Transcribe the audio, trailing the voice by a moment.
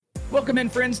Welcome in,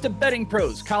 friends, to Betting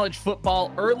Pros College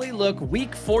Football Early Look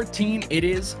Week 14. It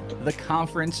is the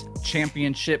conference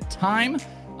championship time.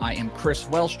 I am Chris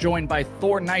Welsh, joined by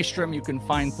Thor Nystrom. You can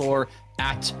find Thor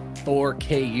at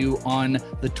ThorKU on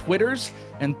the Twitters.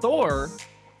 And Thor,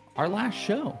 our last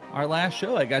show,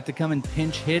 I got to come and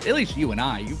pinch hit, at least you and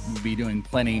I. You will be doing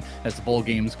plenty as the bowl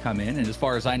games come in. And as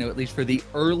far as I know, at least for the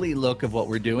early look of what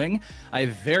we're doing, I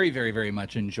very, very, very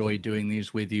much enjoyed doing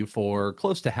these with you for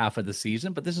close to half of the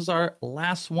season. But this is our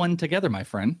last one together, my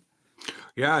friend.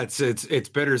 Yeah, it's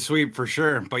bittersweet for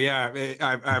sure. But yeah,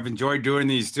 I've enjoyed doing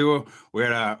these too. We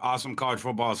had an awesome college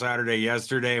football Saturday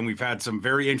yesterday, and we've had some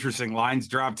very interesting lines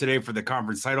drop today for the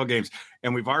conference title games.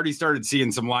 And we've already started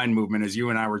seeing some line movement, as you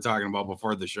and I were talking about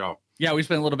before the show. Yeah, we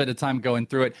spent a little bit of time going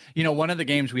through it. You know, one of the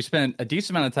games we spent a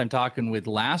decent amount of time talking with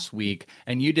last week,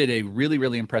 and you did a really,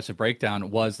 really impressive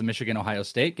breakdown, was the Michigan-Ohio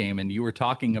State game. And you were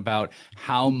talking about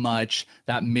how much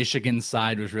that Michigan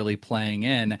side was really playing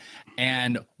in.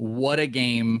 And what a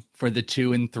game for the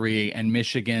 2 and 3, and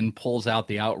Michigan pulls out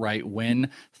the outright win.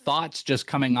 Thoughts just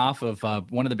coming off of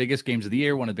one of the biggest games of the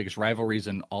year, one of the biggest rivalries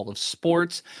in all of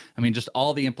sports. I mean, just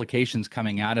all the implications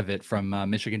coming out of it from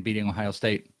Michigan beating Ohio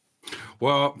State.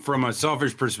 Well, from a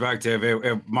selfish perspective,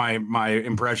 my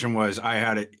impression was I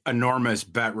had an enormous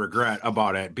bet regret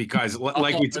about it because,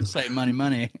 like we say,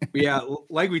 money. Yeah,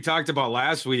 like we talked about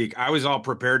last week, I was all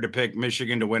prepared to pick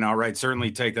Michigan to win outright.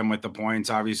 Certainly take them with the points,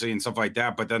 obviously, and stuff like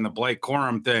that. But then the Blake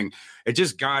Corum thing, it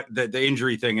just got the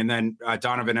injury thing, and then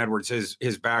Donovan Edwards,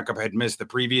 his backup, had missed the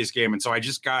previous game, and so I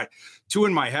just got two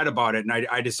in my head about it, and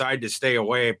I decided to stay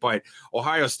away. But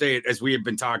Ohio State, as we have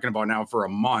been talking about now for a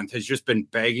month, has just been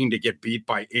begging to get beat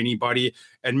by anybody,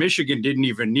 and Michigan didn't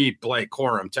even need Blake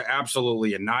Corum to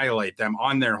absolutely annihilate them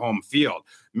on their home field.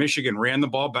 Michigan ran the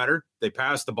ball better, they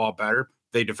passed the ball better,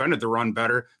 they defended the run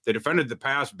better, they defended the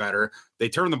pass better, they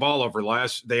turned the ball over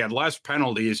less, they had less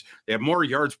penalties, they had more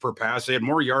yards per pass, they had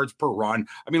more yards per run.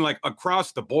 I mean, like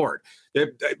across the board. They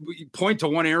point to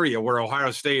one area where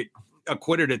Ohio State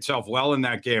acquitted itself well in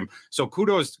that game. So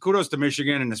kudos to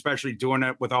Michigan, and especially doing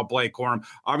it without Blake Corum.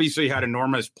 Obviously had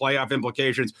enormous playoff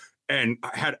implications and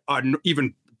had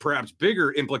even perhaps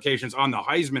bigger implications on the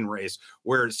Heisman race,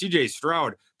 where CJ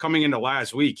Stroud, coming into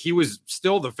last week, he was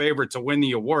still the favorite to win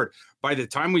the award. By the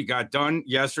time we got done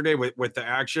yesterday with the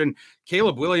action,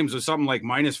 Caleb Williams was something like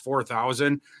minus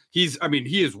 4,000. He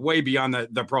is way beyond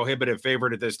the prohibitive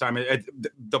favorite at this time.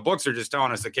 The books are just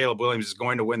telling us that Caleb Williams is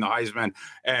going to win the Heisman,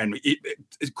 and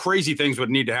crazy things would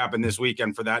need to happen this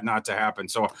weekend for that not to happen.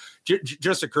 So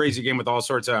just a crazy game with all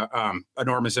sorts of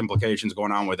enormous implications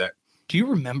going on with it. Do you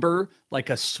remember like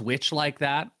a switch like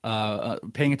that,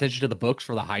 paying attention to the books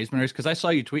for the Heisman race? Because I saw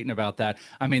you tweeting about that.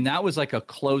 I mean, that was like a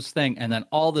close thing. And then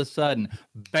all of a sudden,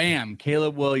 bam,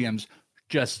 Caleb Williams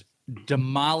just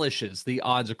demolishes the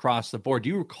odds across the board. Do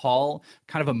you recall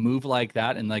kind of a move like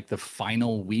that in like the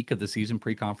final week of the season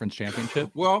pre-conference championship?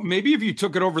 Well, maybe if you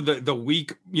took it over the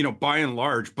week, by and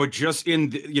large, but just in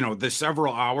the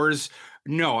several hours,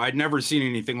 no, I'd never seen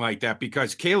anything like that,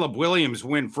 because Caleb Williams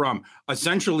went from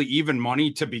essentially even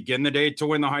money to begin the day to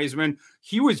win the Heisman.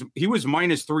 He was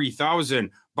minus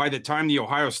 3,000 by the time the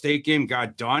Ohio State game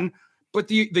got done. But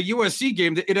the USC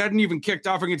game, it hadn't even kicked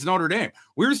off against Notre Dame.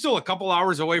 We were still a couple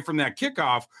hours away from that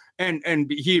kickoff, and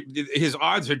his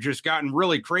odds had just gotten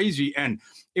really crazy. And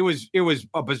it was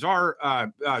a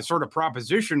bizarre sort of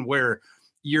proposition where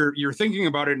you're thinking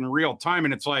about it in real time,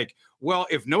 and it's like, well,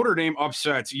 if Notre Dame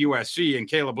upsets USC and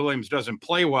Caleb Williams doesn't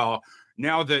play well,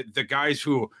 now the guys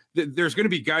there's going to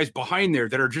be guys behind there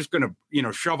that are just going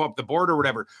to, shove up the board or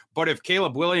whatever. But if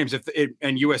Caleb Williams and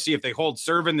USC, if they hold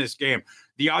serve in this game,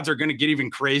 the odds are going to get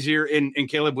even crazier in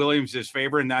Caleb Williams'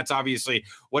 favor. And that's obviously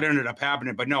what ended up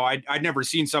happening. But no, I'd never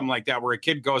seen something like that, where a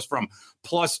kid goes from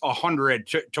plus 100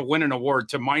 to win an award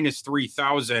to minus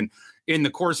 3,000 in the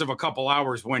course of a couple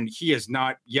hours when he has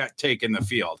not yet taken the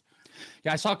field.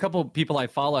 Yeah, I saw a couple of people I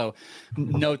follow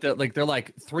note that they're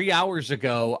like 3 hours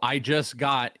ago, I just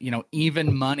got,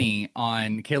 even money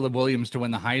on Caleb Williams to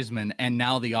win the Heisman, and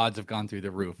now the odds have gone through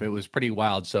the roof. It was pretty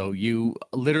wild. So you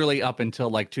literally up until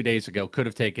like 2 days ago could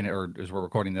have taken it, or as we're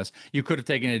recording this, you could have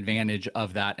taken advantage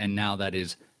of that. And now that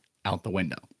is out the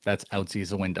window. That's outsies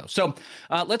the window. So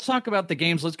let's talk about the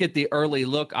games. Let's get the early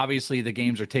look. Obviously, the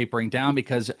games are tapering down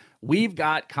because we've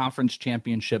got conference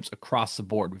championships across the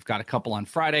board. We've got a couple on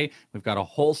Friday. We've got a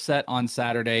whole set on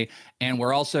Saturday. And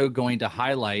we're also going to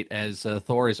highlight, as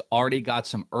Thor has already got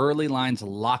some early lines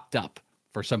locked up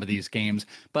for some of these games.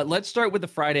 But let's start with the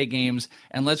Friday games,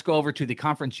 and let's go over to the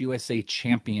Conference USA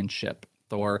Championship.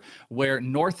 Thor, where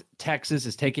North Texas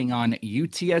is taking on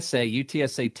UTSA.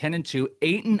 UTSA 10-2,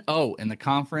 8-0 in the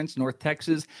conference. North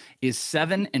Texas is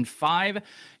 7-5.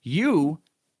 You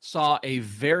saw a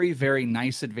very, very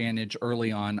nice advantage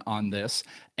early on this.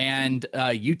 And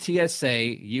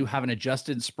UTSA, you have an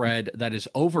adjusted spread that is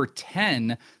over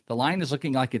 10. The line is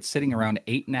looking like it's sitting around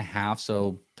 8.5.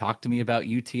 So talk to me about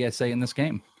UTSA in this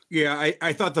game. Yeah,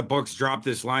 I thought the books dropped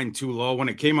this line too low. When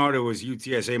it came out, it was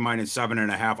UTSA minus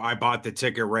 7.5. I bought the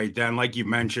ticket right then. Like you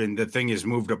mentioned, the thing has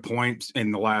moved a point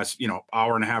in the last,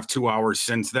 hour and a half, 2 hours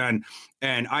since then.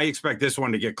 And I expect this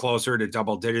one to get closer to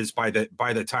double digits by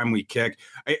the time we kick.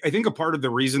 I think a part of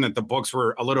the reason that the books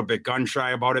were a little bit gun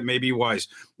shy about it maybe was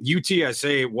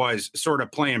UTSA was sort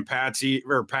of playing patty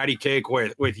cake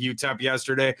with UTEP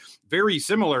yesterday. Very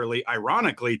similarly,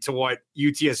 ironically, to what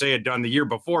UTSA had done the year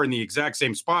before in the exact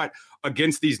same spot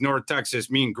against these North Texas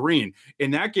Mean Green.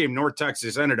 In that game, North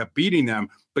Texas ended up beating them,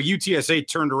 but UTSA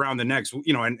turned around the next, and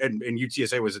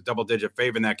UTSA was a double-digit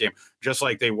fave in that game, just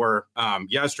like they were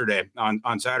yesterday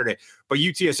on Saturday. But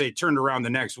UTSA turned around the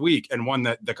next week and won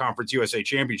the Conference USA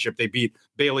Championship. They beat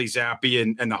Bailey Zappi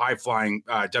and the high-flying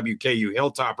WKU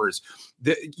Hilltoppers.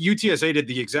 The UTSA did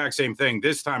the exact same thing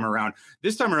this time around.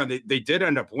 This time around, they did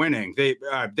end up winning. They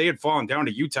had fallen down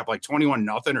to UTEP like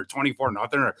 21-0 or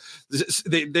 24-0. Or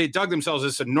they dug themselves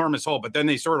this enormous hole, but then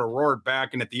they sort of roared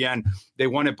back, and at the end, they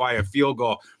won it by a field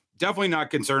goal. Definitely not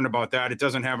concerned about that. It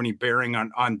doesn't have any bearing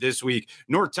on this week.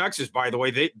 North Texas, by the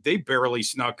way, they barely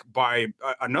snuck by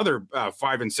another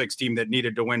 5-6 team that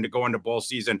needed to win to go into bowl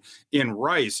season in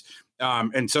Rice.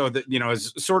 And so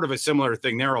it's sort of a similar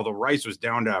thing there, although Rice was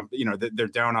down to, they're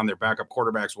down on their backup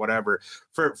quarterbacks, whatever.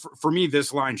 For me,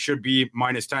 this line should be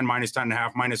minus 10, minus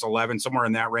 10.5, minus 11, somewhere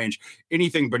in that range.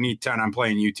 Anything beneath 10, I'm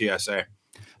playing UTSA.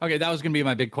 Okay, that was going to be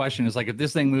my big question is like, if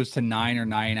this thing moves to 9 or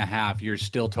 9.5, you're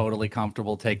still totally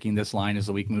comfortable taking this line as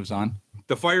the week moves on?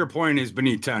 The fire point is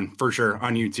beneath 10 for sure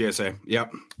on UTSA.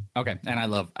 Yep. Okay. And I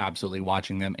love absolutely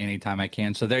watching them anytime I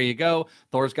can. So there you go.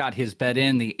 Thor's got his bet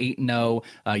in. The 8-0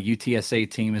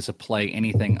 UTSA team is a play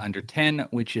anything under 10,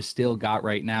 which you still got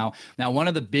right now. Now, one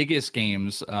of the biggest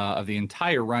games of the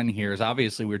entire run here is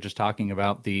obviously we're just talking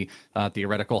about the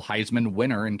theoretical Heisman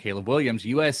winner in Caleb Williams.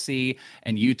 USC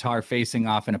and Utah are facing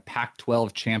off in a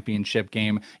Pac-12 championship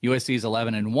game. USC is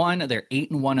 11-1. They're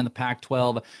 8-1 in the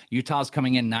Pac-12. Utah's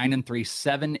coming in 9-3,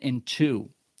 7-2.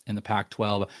 In the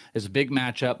Pac-12 is a big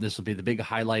matchup. This will be the big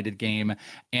highlighted game.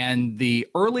 And the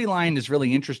early line is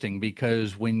really interesting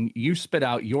because when you spit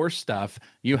out your stuff,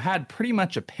 you had pretty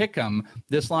much a pick 'em.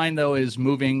 This line, though, is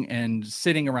moving and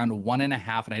sitting around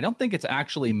 1.5. And I don't think it's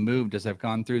actually moved as I've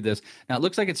gone through this. Now, it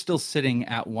looks like it's still sitting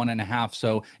at 1.5.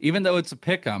 So even though it's a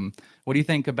pick 'em, what do you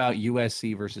think about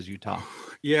USC versus Utah?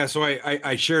 Yeah, so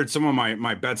I shared some of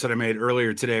my bets that I made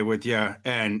earlier today with you,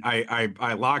 and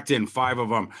I locked in 5 of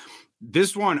them.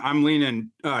 This one, I'm leaning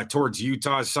towards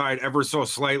Utah's side ever so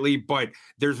slightly, but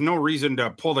there's no reason to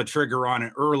pull the trigger on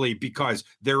it early because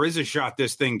there is a shot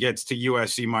this thing gets to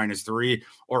USC -3,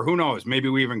 or who knows, maybe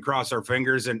we even cross our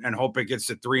fingers and hope it gets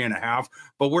to 3.5.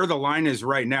 But where the line is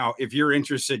right now, if you're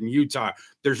interested in Utah,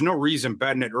 there's no reason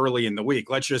betting it early in the week.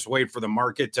 Let's just wait for the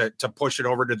market to push it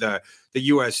over to the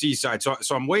USC side.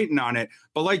 So I'm waiting on it.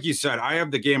 But like you said, I have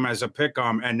the game as a pick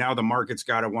 'em, and now the market's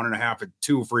got a 1.5 at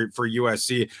 2 for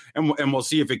USC, and we'll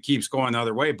see if it keeps going the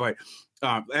other way. But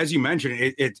as you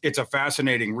mentioned, it's a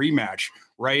fascinating rematch,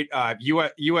 right?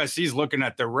 USC's looking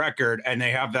at the record, and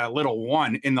they have that little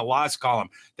 1 in the loss column.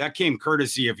 That came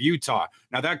courtesy of Utah.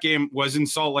 Now, that game was in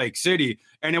Salt Lake City,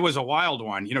 and it was a wild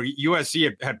one.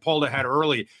 USC had pulled ahead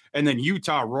early, and then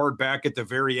Utah roared back at the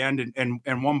very end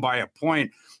and won by a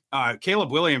point.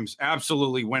 Caleb Williams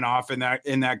absolutely went off in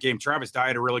that game. Travis Dye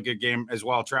had a really good game as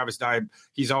well. Travis Dye,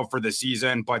 he's out for the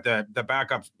season, but the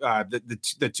backups,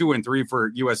 the 2 and 3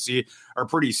 for USC are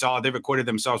pretty solid. They've acquitted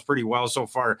themselves pretty well so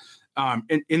far.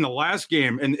 In the last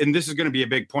game, and this is going to be a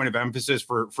big point of emphasis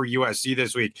for USC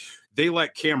this week, they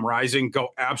let Cam Rising go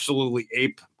absolutely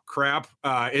ape crap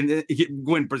and he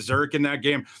went berserk in that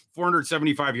game.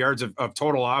 475 yards of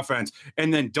total offense.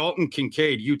 And then Dalton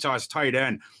Kincaid, Utah's tight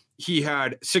end, he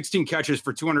had 16 catches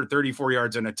for 234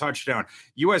 yards and a touchdown.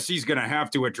 USC is going to have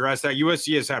to address that.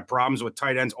 USC has had problems with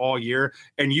tight ends all year,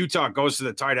 and Utah goes to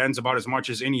the tight ends about as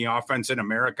much as any offense in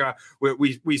America.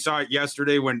 We saw it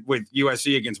yesterday with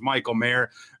USC against Michael Mayer.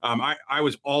 I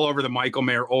was all over the Michael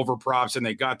Mayer over props, and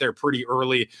they got there pretty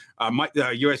early.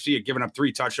 USC had given up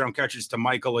 3 touchdown catches to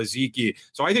Michael Ezeki.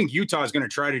 So I think Utah is going to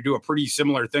try to do a pretty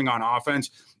similar thing on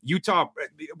offense. Utah,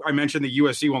 I mentioned that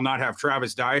USC will not have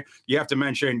Travis Dye. You have to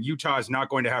mention Utah is not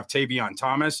going to have Tavion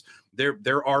Thomas. Their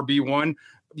RB1.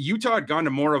 Utah had gone to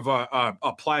more of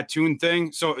a platoon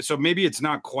thing, so maybe it's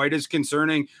not quite as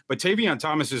concerning. But Tavion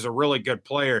Thomas is a really good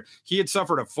player. He had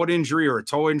suffered a foot injury or a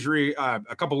toe injury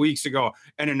a couple weeks ago,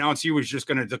 and announced he was just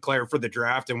going to declare for the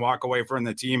draft and walk away from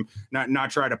the team,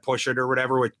 not try to push it or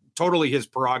whatever. With totally his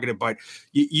prerogative, but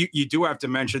you do have to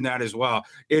mention that as well.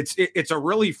 It's a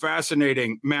really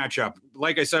fascinating matchup.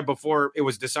 Like I said before, it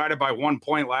was decided by 1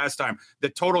 point last time. The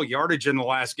total yardage in the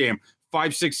last game,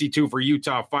 562 for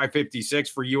Utah, 556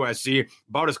 for USC,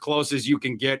 about as close as you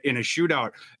can get in a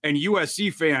shootout. And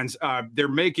USC fans, I'm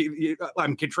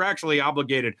contractually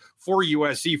obligated for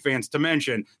USC fans to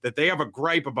mention that they have a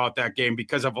gripe about that game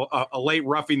because of a late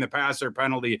roughing the passer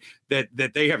penalty that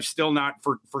they have still not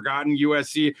forgotten.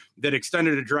 USC that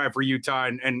extended a drive for Utah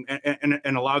and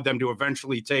allowed them to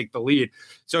eventually take the lead.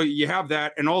 So you have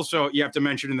that. And also you have to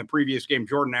mention in the previous game,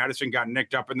 Jordan Addison got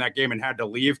nicked up in that game and had to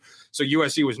leave. So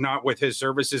USC was not with his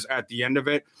services at the end of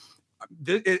it.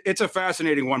 It's a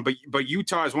fascinating one, but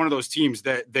Utah is one of those teams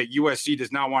that USC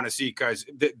does not want to see because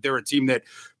they're a team that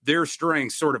their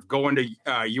strengths sort of go into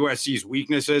USC's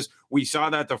weaknesses. We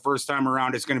saw that the first time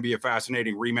around. It's going to be a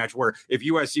fascinating rematch where if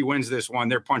USC wins this one,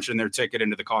 they're punching their ticket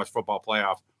into the college football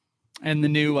playoff. And the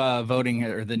new voting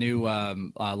or the new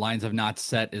lines have not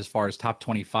set as far as top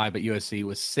 25, but USC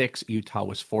was 6, Utah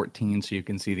was 14. So you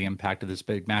can see the impact of this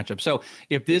big matchup. So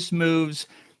if this moves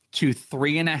to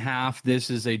 3.5, this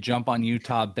is a jump on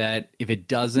Utah bet. If it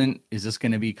doesn't, is this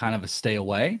going to be kind of a stay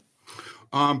away?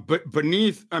 But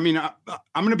beneath, I mean, I'm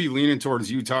going to be leaning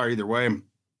towards Utah either way.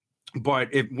 But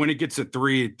when it gets to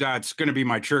 3, that's going to be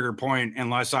my trigger point,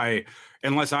 unless I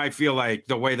feel like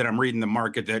the way that I'm reading the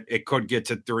market that it could get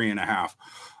to 3.5.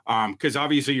 Because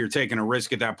obviously you're taking a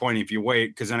risk at that point if you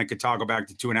wait, because then it could toggle back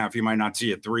to 2.5. You might not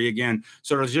see a 3 again.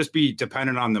 So it'll just be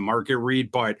dependent on the market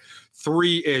read. But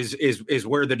 3 is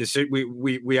where the decision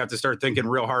we have to start thinking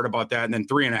real hard about that. And then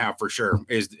 3.5 for sure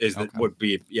would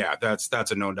be, yeah,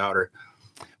 that's a no doubter.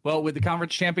 Well, with the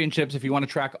conference championships, if you want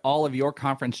to track all of your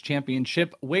conference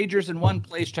championship wagers in one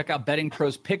place, check out Betting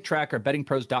Pros Pick Tracker,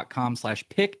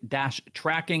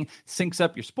 bettingpros.com/pick-tracking. Syncs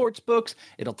up your sports books.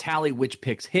 It'll tally which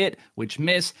picks hit, which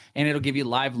miss, and it'll give you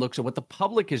live looks at what the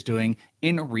public is doing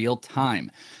in real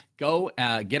time. Go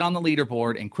get on the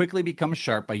leaderboard and quickly become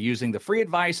sharp by using the free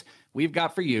advice we've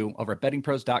got for you over at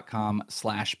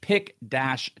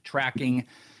bettingpros.com/pick-tracking.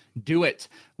 Do it.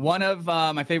 One of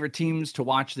my favorite teams to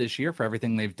watch this year for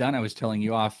everything they've done. I was telling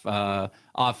you off air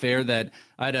that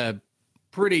I had a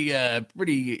pretty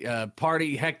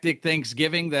party hectic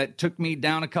Thanksgiving that took me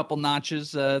down a couple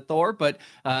notches, Thor. But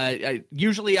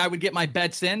usually I would get my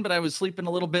bets in, but I was sleeping a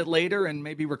little bit later and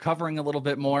maybe recovering a little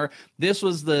bit more. This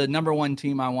was the number one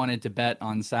team I wanted to bet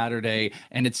on Saturday,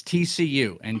 and it's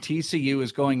TCU. And TCU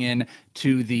is going in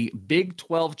to the Big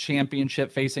 12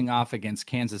 championship, facing off against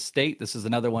Kansas State. This is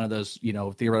another one of those,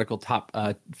 theoretical top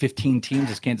 15 teams,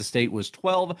 as Kansas State was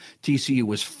 12, TCU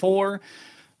was 4.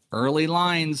 Early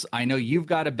lines, I know you've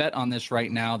got a bet on this right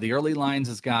now. The early lines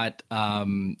has got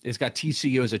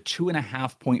TCU as a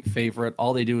 2.5 point favorite.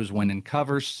 All they do is win and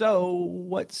cover. So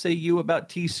what say you about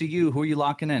TCU? Who are you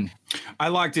locking in? I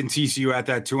locked in TCU at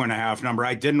that 2.5 number.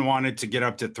 I didn't want it to get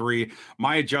up to 3.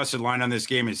 My adjusted line on this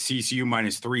game is TCU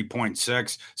minus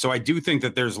 3.6. So I do think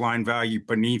that there's line value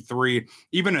beneath 3.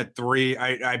 Even at 3,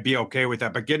 I'd be okay with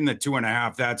that. But getting the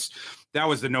 2.5, that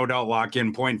was the no doubt lock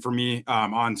in point for me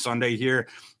on Sunday here.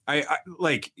 I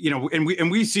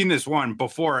and we've seen this one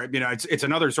before. It's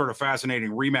another sort of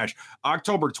fascinating rematch.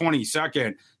 October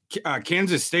 22nd,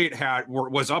 Kansas State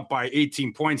was up by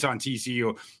 18 points on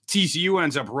TCU. TCU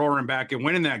ends up roaring back and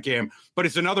winning that game. But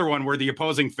it's another one where the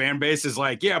opposing fan base is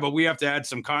like, yeah, but we have to add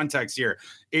some context here.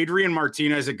 Adrian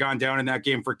Martinez had gone down in that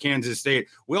game for Kansas State.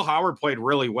 Will Howard played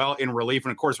really well in relief.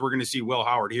 And of course, we're going to see Will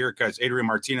Howard here because Adrian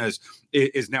Martinez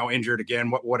is now injured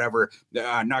again, whatever,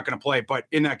 not going to play. But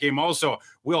in that game also,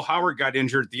 Will Howard got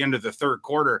injured at the end of the third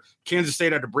quarter. Kansas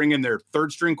State had to bring in their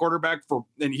third string quarterback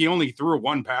and he only threw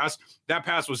one pass. That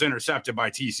pass was intercepted by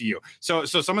TCU. So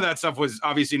some of that stuff was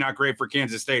obviously not great for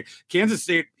Kansas State. Kansas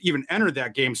State even entered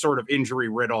that game sort of injury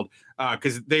riddled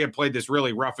because they had played this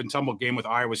really rough and tumble game with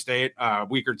Iowa State a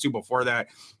week or two before that.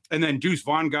 And then Deuce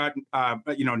Vaughn got,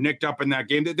 nicked up in that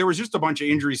game. There was just a bunch of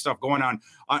injury stuff going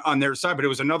on their side, but it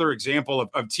was another example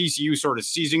of TCU sort of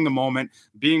seizing the moment,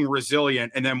 being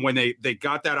resilient. And then when they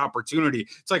got that opportunity,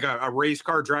 it's like a race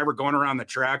car driver going around the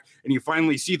track and you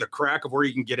finally see the crack of where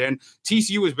you can get in.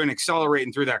 TCU has been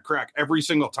accelerating through that crack every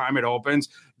single time it opens.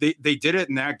 They did it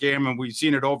in that game, and we've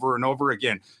seen it over and over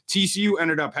again. TCU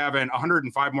ended up having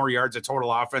 105 more yards of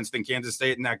total offense than Kansas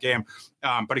State in that game.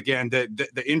 But again,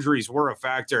 the injuries were a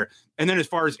factor. And then as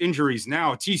far as injuries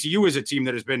now, TCU is a team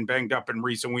that has been banged up in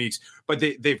recent weeks, but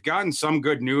they've gotten some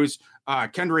good news.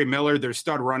 Kendre Miller, their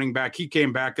stud running back, he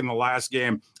came back in the last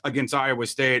game against Iowa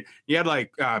State. He had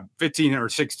like 15 or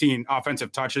 16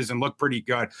 offensive touches and looked pretty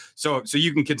good. So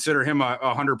you can consider him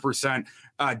 100%.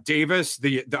 Davis,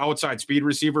 the outside speed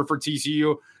receiver for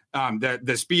TCU,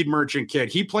 the speed merchant kid,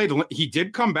 he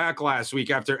did come back last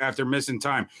week after missing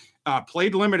time.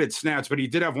 Played limited snaps, but he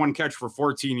did have one catch for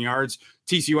 14 yards.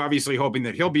 TCU obviously hoping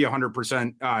that he'll be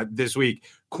 100% this week.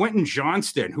 Quentin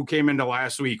Johnston, who came into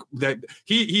last week, that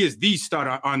he is the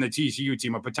stud on the TCU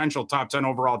team, a potential top 10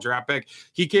 overall draft pick.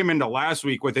 He came into last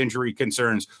week with injury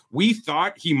concerns. We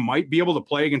thought he might be able to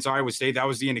play against Iowa State. That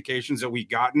was the indications that we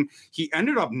gotten. He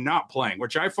ended up not playing,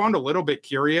 which I found a little bit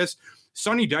curious.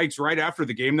 Sonny Dykes, right after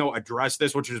the game, though, addressed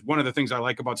this, which is one of the things I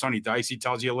like about Sonny Dykes. He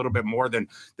tells you a little bit more than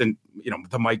the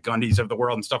Mike Gundys of the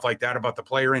world and stuff like that about the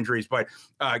player injuries. But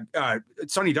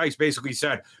Sonny Dykes basically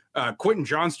said Quentin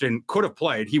Johnston could have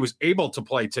played. He was able to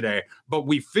play today, but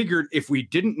we figured if we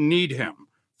didn't need him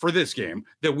for this game,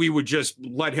 that we would just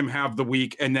let him have the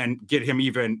week and then get him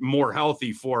even more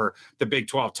healthy for the Big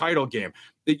 12 title game.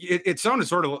 It sounded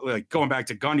sort of like going back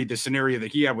to Gundy, the scenario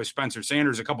that he had with Spencer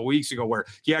Sanders a couple weeks ago, where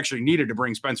he actually needed to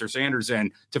bring Spencer Sanders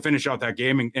in to finish out that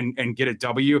game and get a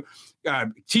W.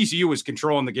 TCU was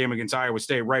controlling the game against Iowa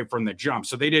State right from the jump,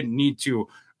 so they didn't need to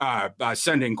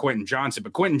send in Quentin Johnson,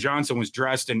 but Quentin Johnson was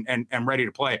dressed and ready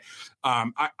to play.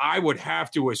 I would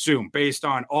have to assume, based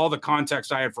on all the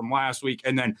context I had from last week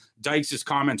and then Dykes'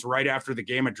 comments right after the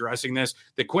game addressing this,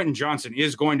 that Quentin Johnson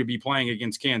is going to be playing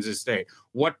against Kansas State.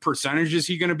 What percentage is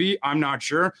he going to be? I'm not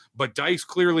sure, but Dykes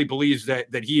clearly believes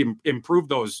that he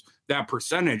improved that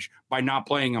percentage by not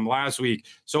playing him last week.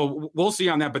 So we'll see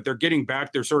on that, but they're getting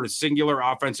back their sort of singular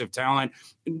offensive talent.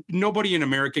 Nobody in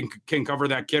America can cover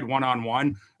that kid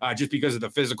one-on-one just because of the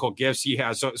physical gifts he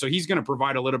has. So he's going to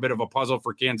provide a little bit of a puzzle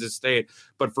for Kansas State.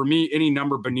 But for me, any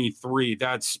number beneath 3,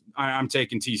 I'm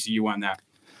taking TCU on that.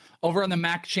 Over in the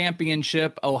MAC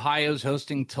championship, Ohio's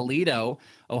hosting Toledo.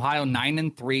 Ohio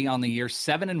 9-3 on the year,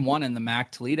 7-1 in the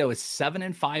MAC. Toledo is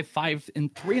 7-5,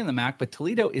 5-3 in the MAC, but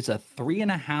Toledo is a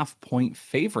 3.5 point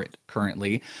favorite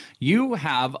currently. You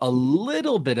have a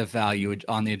little bit of value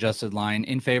on the adjusted line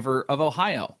in favor of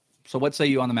Ohio. So what say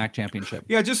you on the MAC championship?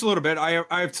 Yeah, just a little bit. I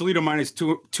have Toledo minus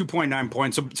 2.9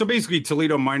 points. So basically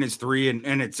Toledo minus 3,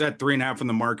 and it's at 3.5 in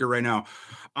the market right now.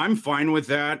 I'm fine with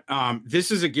that. This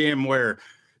is a game where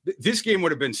this game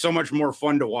would have been so much more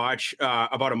fun to watch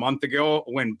about a month ago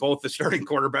when both the starting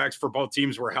quarterbacks for both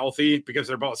teams were healthy, because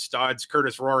they're both studs,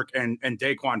 Curtis Rourke and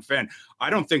Daquan Finn. I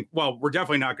don't think, we're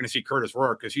definitely not going to see Curtis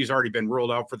Rourke because he's already been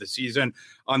ruled out for the season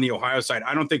on the Ohio side.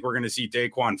 I don't think we're going to see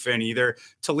Daquan Finn either.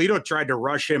 Toledo tried to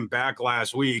rush him back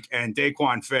last week, and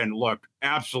Daquan Finn looked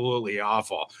absolutely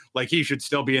awful. Like he should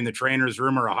still be in the trainer's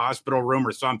room or a hospital room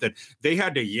or something. They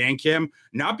had to yank him,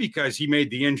 not because he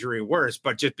made the injury worse,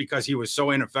 but just because he was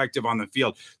so ineffective on the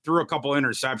field. Threw a couple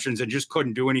interceptions and just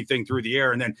couldn't do anything through the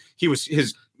air. And then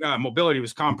his mobility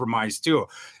was compromised too.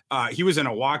 He was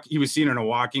seen in a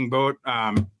walking boat.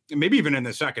 Maybe even in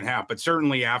the second half, but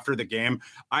certainly after the game,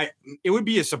 it would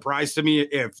be a surprise to me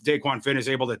if Daquan Finn is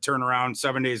able to turn around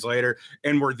 7 days later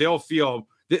and where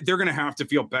they're going to have to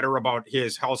feel better about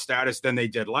his health status than they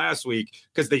did last week,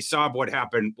 because they saw what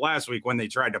happened last week when they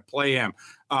tried to play him.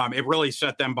 It really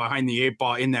set them behind the 8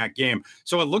 ball in that game.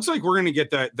 So it looks like we're going to get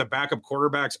the backup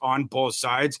quarterbacks on both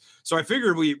sides. So I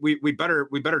figured we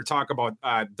better talk about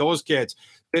those kids.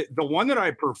 The one that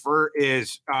I prefer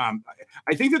is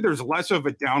I think that there's less of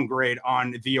a downgrade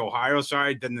on the Ohio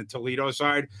side than the Toledo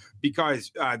side,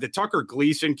 because the Tucker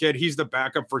Gleason kid, he's the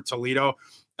backup for Toledo.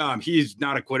 He's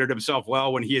not acquitted himself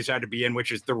well when he has had to be in,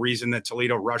 which is the reason that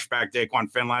Toledo rushed back Daquan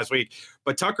Finn last week.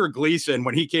 But Tucker Gleason,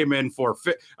 when he came in for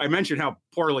Finn, I mentioned how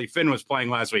poorly Finn was playing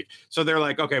last week. So they're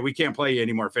like, okay, we can't play you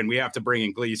anymore, Finn. We have to bring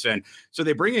in Gleason. So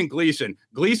they bring in Gleason.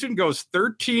 Gleason goes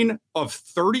 13 of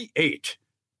 38.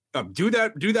 Do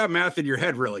that math in your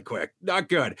head really quick. Not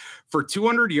good. For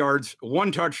 200 yards,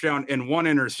 1 touchdown, and 1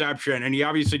 interception. And he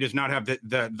obviously does not have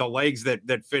the legs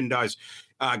that Finn does.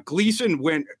 Gleason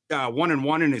went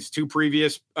 1-1 in his 2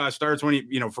 previous starts when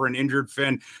he, for an injured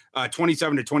Finn,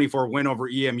 27-24 win over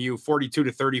EMU,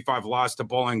 42-35 loss to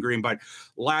Bowling Green, but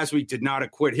last week did not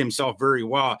acquit himself very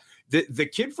well. The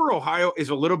kid for Ohio is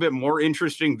a little bit more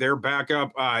interesting. Their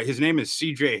backup, his name is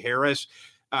CJ Harris.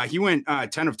 He went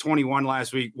 10 of 21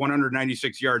 last week,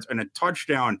 196 yards and a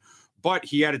touchdown, but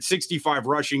he added 65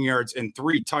 rushing yards and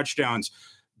 3 touchdowns.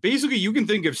 Basically, you can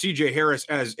think of CJ Harris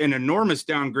as an enormous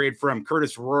downgrade from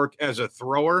Curtis Rourke as a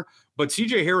thrower, but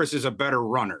CJ Harris is a better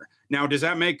runner. Now, does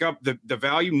that make up the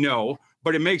value? No,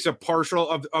 but it makes a partial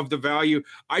of the value.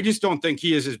 I just don't think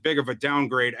he is as big of a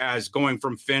downgrade as going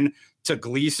from Finn to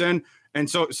Gleason. And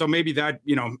so maybe that,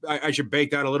 I should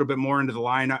bake that a little bit more into the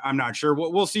line. I'm not sure.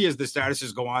 We'll see as the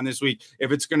statuses go on this week,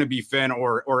 if it's going to be Finn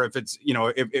or if it's,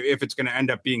 if it's going to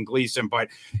end up being Gleason. But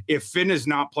if Finn is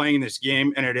not playing this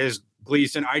game and it is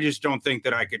Gleason, I just don't think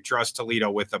that I could trust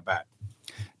Toledo with a bet.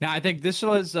 Now, I think this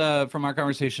was from our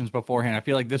conversations beforehand. I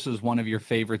feel like this was one of your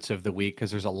favorites of the week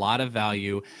because there's a lot of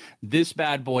value. This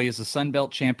bad boy is the Sun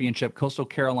Belt Championship. Coastal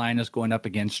Carolina is going up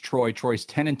against Troy. Troy's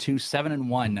 10-2,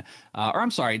 7-1. Or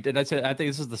I'm sorry, did I say? I think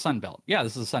this is the Sun Belt. Yeah,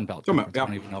 this is the Sun Belt. I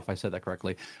don't even know if I said that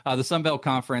correctly. The Sun Belt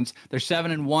Conference. They're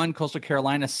 7-1. Coastal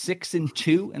Carolina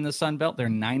 6-2 in the Sun Belt. They're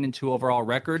 9-2 overall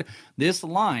record. This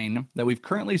line that we've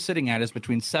currently sitting at is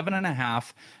between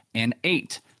 7.5 and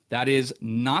 8. That is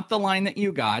not the line that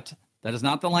you got. That is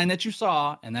not the line that you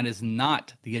saw, and that is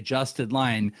not the adjusted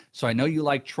line. So I know you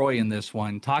like Troy in this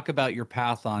one. Talk about your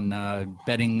path on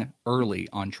betting early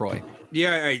on Troy.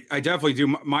 Yeah, I definitely do.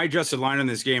 My adjusted line on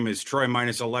this game is Troy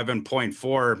minus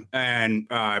 11.4, and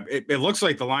it looks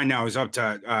like the line now is up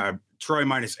to Troy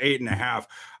minus 8.5.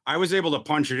 I was able to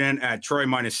punch it in at Troy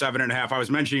minus 7.5. I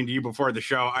was mentioning to you before the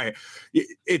show,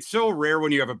 it's so rare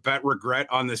when you have a bet regret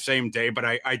on the same day, but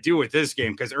I do with this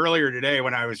game because earlier today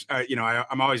when I was,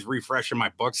 I'm always refreshing my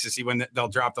books to see when they'll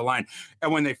drop the line.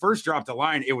 And when they first dropped the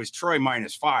line, it was Troy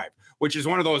minus 5, which is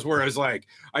one of those where I was like,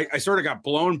 I sort of got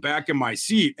blown back in my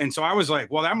seat. And so I was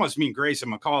like, well, that must mean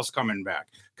Grayson McCall's coming back.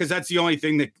 Because that's the only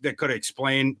thing that could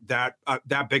explain that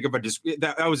big of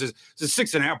that was a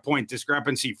 6.5 point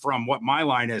discrepancy from what my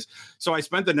line is. So I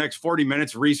spent the next 40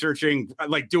 minutes researching,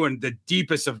 like doing the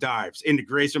deepest of dives into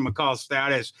Grayson McCall's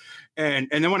status. And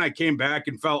then when I came back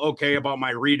and felt okay about my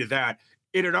read of that,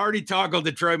 it had already toggled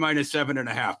to Troy minus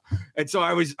 7.5. And so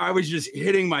I was just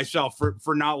hitting myself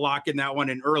for not locking that one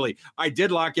in early. I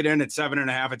did lock it in at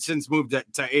 7.5. It's since moved to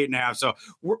 8.5. So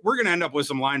we're going to end up with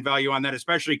some line value on that,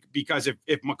 especially because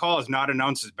if McCall is not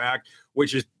announced his back,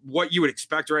 which is what you would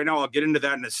expect right now, I'll get into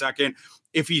that in a second.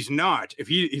 If he's not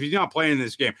playing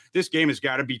this game has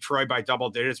got to be Troy by double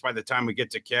digits by the time we get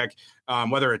to kick,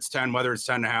 whether it's 10, whether it's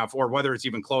 10.5, or whether it's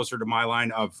even closer to my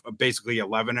line of basically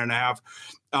 11.5.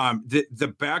 The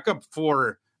backup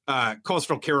for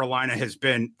Coastal Carolina has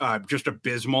been just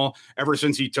abysmal ever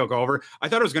since he took over. I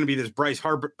thought it was going to be this Bryce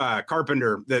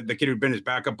Carpenter, the kid who'd been his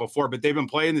backup before, but they've been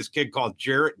playing this kid called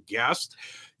Jarrett Guest.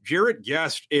 Jarrett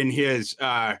Guest in his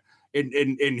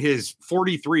in his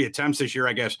 43 attempts this year,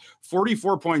 I guess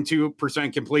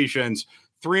 44.2% completions,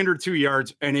 302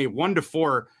 yards, and a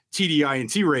 1-to-4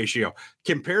 TDI-INT ratio.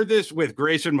 Compare this with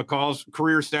Grayson McCall's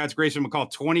career stats. Grayson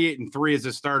McCall 28-3 as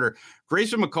a starter.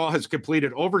 Grayson McCall has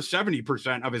completed over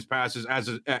 70% of his passes as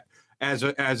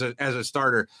a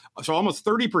starter, so almost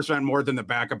 30% more than the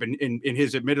backup in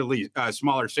his admittedly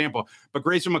smaller sample. But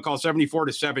Grayson McCall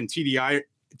 74-7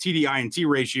 TDI-INT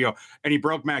ratio, and he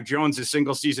broke Mac Jones'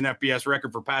 single season FBS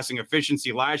record for passing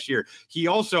efficiency last year. He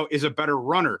also is a better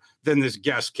runner than this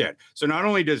Guest kid. So not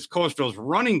only does Coastal's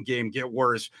running game get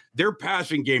worse, their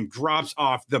passing game drops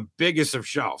off the biggest of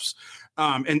shelves.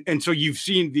 And so you've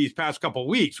seen these past couple of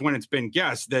weeks when it's been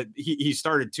Guest that he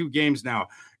started 2 games now.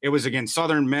 It was against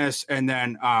Southern Miss, and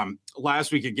then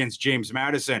last week against James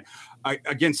Madison.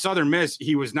 Against Southern Miss,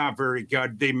 he was not very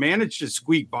good. They managed to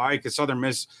squeak by because Southern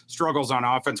Miss struggles on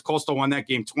offense. Coastal won that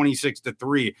game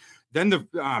 26-3. Then the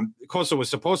Coastal was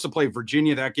supposed to play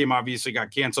Virginia. That game obviously got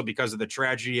canceled because of the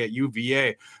tragedy at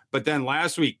UVA. But then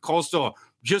last week, Coastal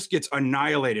just gets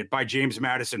annihilated by James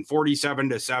Madison,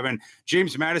 47-7.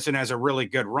 James Madison has a really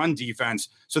good run defense,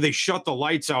 so they shut the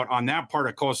lights out on that part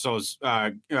of Coastal's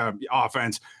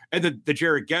offense. And the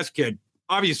Jarrett Guest kid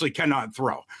obviously cannot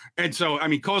throw. And so, I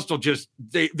mean, Coastal just,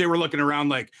 they were looking around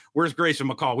like, where's Grayson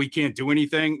McCall? We can't do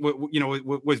anything.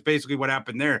 Was basically what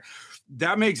happened there.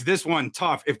 That makes this one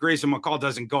tough if Grayson McCall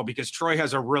doesn't go, because Troy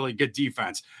has a really good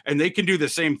defense and they can do the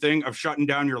same thing of shutting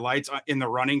down your lights in the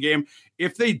running game.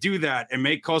 If they do that and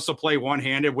make Coastal play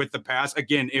one-handed with the pass,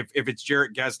 again, if it's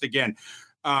Jarrett Guest again,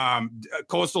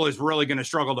 Coastal is really going to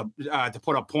struggle to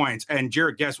put up points, and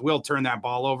Jarrett Guest will turn that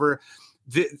ball over.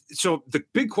 So the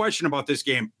big question about this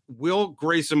game, will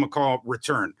Grayson McCall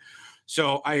return?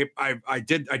 So I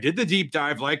did the deep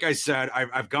dive. Like I said,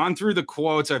 I've gone through the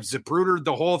quotes. I've Zaprudered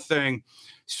the whole thing.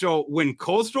 So when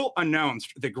Coastal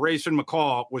announced that Grayson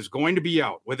McCall was going to be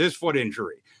out with his foot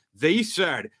injury, they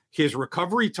said his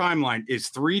recovery timeline is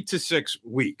 3 to 6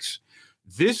 weeks.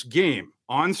 This game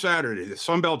on Saturday, the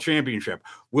Sun Belt Championship,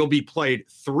 will be played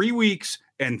 3 weeks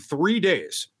and 3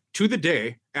 days to the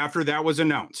day after that was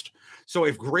announced. So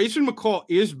if Grayson McCall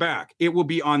is back, it will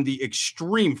be on the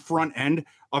extreme front end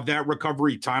of that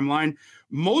recovery timeline.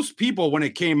 Most people, when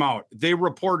it came out, they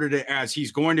reported it as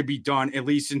he's going to be done at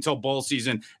least until bowl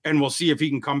season, and we'll see if he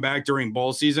can come back during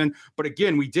bowl season. But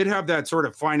again, we did have that sort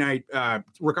of finite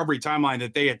recovery timeline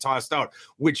that they had tossed out,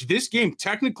 which this game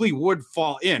technically would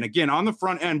fall in, again, on the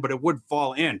front end, but it would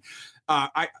fall in.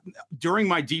 During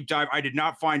my deep dive, I did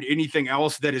not find anything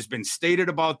else that has been stated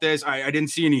about this. I didn't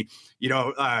see any,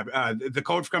 the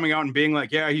coach coming out and being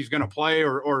like, yeah, he's going to play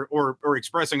or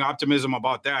expressing optimism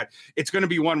about that. It's going to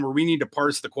be one where we need to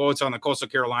parse the quotes on the Coastal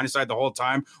Carolina side the whole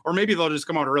time, or maybe they'll just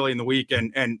come out early in the week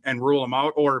and rule them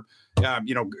out, or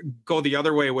go the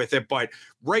other way with it. But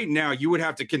right now, you would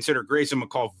have to consider Grayson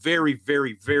McCall very,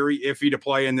 very, very iffy to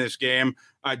play in this game.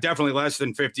 Definitely less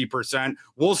than 50%.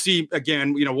 We'll see.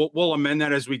 Again, we'll amend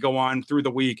that as we go on through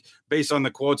the week based on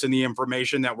the quotes and the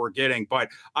information that we're getting. But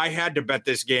I had to bet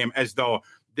this game as though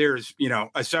there's,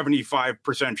 a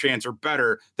 75% chance or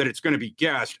better that it's going to be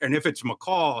Guest. And if it's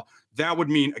McCall, that would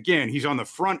mean, again, he's on the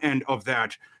front end of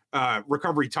that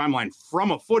recovery timeline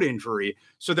from a foot injury.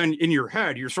 So then in your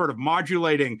head, you're sort of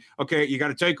modulating, okay, you got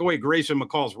to take away Grayson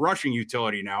McCall's rushing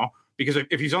utility now, because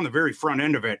if he's on the very front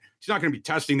end of it, he's not going to be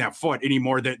testing that foot any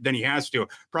more than he has to.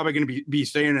 Probably going to be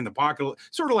staying in the pocket,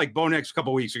 sort of like Bo Nix a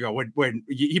couple of weeks ago when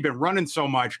he'd been running so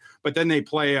much, but then they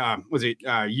play,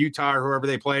 Utah or whoever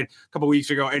they played a couple of weeks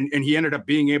ago, and he ended up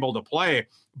being able to play,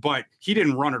 but he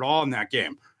didn't run at all in that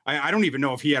game. I don't even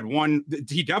know if he had one.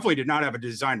 He definitely did not have a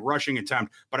designed rushing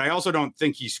attempt, but I also don't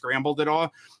think he scrambled at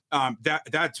all.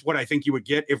 That's what I think you would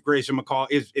get if Grayson McCall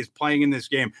is playing in this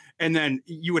game. And then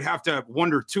you would have to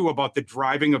wonder, too, about the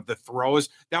driving of the throws.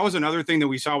 That was another thing that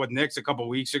we saw with Nix a couple of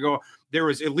weeks ago. There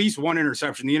was at least one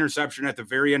interception, the interception at the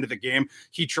very end of the game.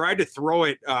 He tried to throw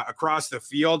it across the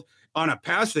field on a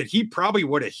pass that he probably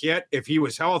would have hit if he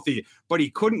was healthy, but he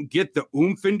couldn't get the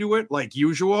oomph into it like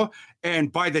usual.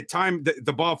 And by the time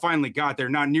the ball finally got there,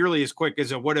 not nearly as quick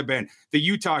as it would have been, the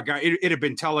Utah guy, it had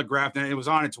been telegraphed and it was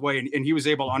on its way, and he was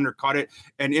able to undercut it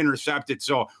and intercept it.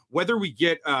 So whether we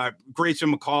get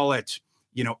Grayson McCall at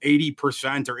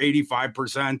 80% or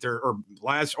 85% or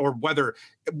less, or whether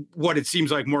what it seems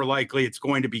like more likely it's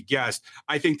going to be Guest,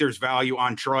 I think there's value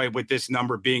on Troy with this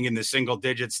number being in the single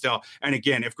digits still. And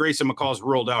again, if Grayson McCall's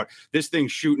ruled out, this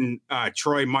thing's shooting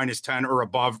Troy minus 10 or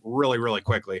above really, really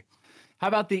quickly. How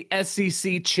about the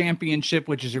SEC Championship,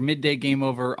 which is your midday game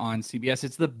over on CBS?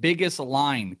 It's the biggest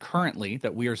line currently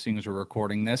that we are seeing as we're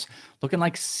recording this, looking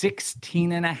like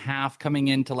 16.5 coming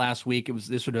into last week.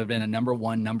 This would have been a number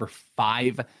 1, number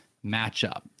 5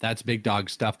 matchup. That's big dog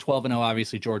stuff. 12-0,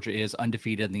 obviously Georgia is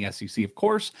undefeated in the SEC, of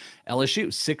course. LSU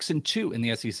 6-2 in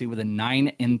the SEC with a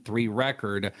 9-3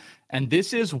 record. And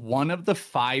this is one of the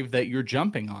 5 that you're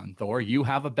jumping on, Thor. You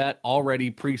have a bet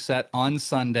already preset on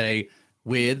Sunday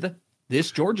with this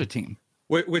Georgia team.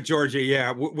 With Georgia,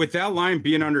 yeah. With that line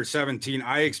being under 17,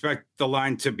 I expect the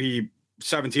line to be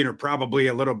 17 or probably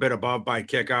a little bit above by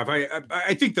kickoff.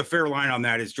 I think the fair line on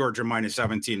that is Georgia minus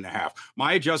 17.5.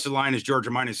 My adjusted line is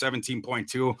Georgia minus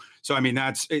 17.2. So, I mean,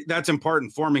 that's in part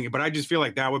informing it, but I just feel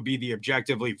like that would be the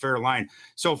objectively fair line.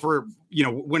 So for,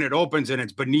 when it opens and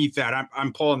it's beneath that,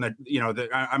 I'm pulling that,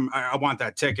 I want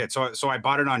that ticket. So I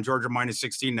bought it on Georgia minus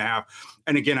 16.5.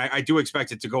 And again, I do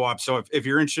expect it to go up. So if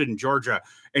you're interested in Georgia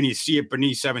and you see it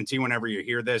beneath 17, whenever you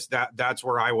hear this, that's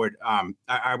where I would,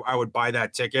 I would buy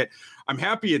that ticket. I'm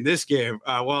happy in this game.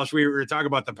 Walsh, we were talking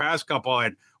about the past couple,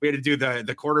 and we had to do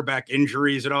the quarterback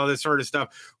injuries and all this sort of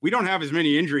stuff. We don't have as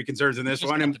many injury concerns in this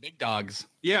one. And the big dogs.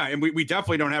 Yeah, and we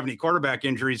definitely don't have any quarterback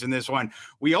injuries in this one.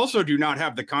 We also do not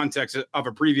have the context of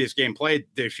a previous game played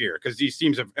this year because these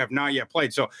teams have not yet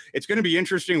played. So it's going to be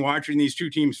interesting watching these two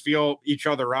teams feel each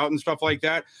other out and stuff like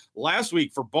that. Last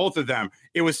week for both of them,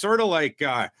 it was sort of like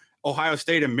Ohio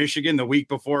State and Michigan the week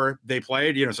before they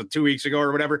played, so 2 weeks ago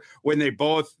or whatever, when they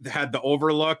both had the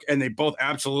overlook, and they both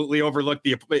absolutely overlooked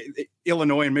the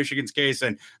Illinois and Michigan's case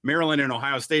and Maryland and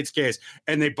Ohio State's case.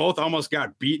 And they both almost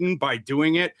got beaten by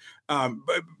doing it.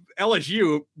 But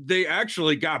LSU, they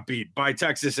actually got beat by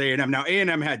Texas A&M. Now,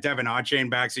 A&M had Devin Achane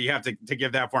back, so you have to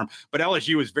give that for him. But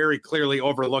LSU was very clearly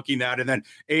overlooking that. And then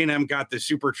A&M got the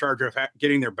supercharger of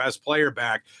getting their best player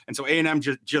back. And so A&M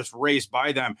just raced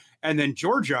by them. And then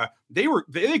Georgia,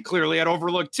 they clearly had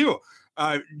overlooked too.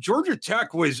 Georgia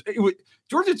Tech was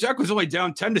only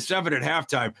down 10-7 at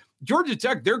halftime. Georgia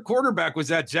Tech, their quarterback was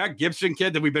that Zach Gibson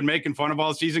kid that we've been making fun of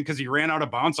all season because he ran out of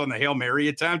bounds on the Hail Mary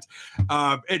attempt.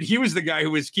 And he was the guy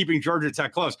who was keeping Georgia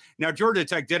Tech close. Now, Georgia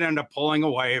Tech did end up pulling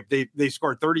away. They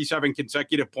scored 37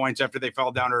 consecutive points after they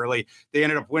fell down early. They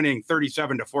ended up winning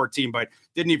 37-14, but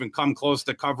didn't even come close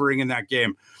to covering in that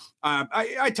game.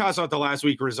 I toss out the last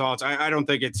week results. I don't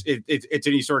think it's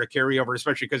any sort of carryover,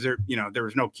 especially because there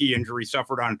was no key injury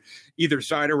suffered on either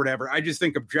side or whatever. I just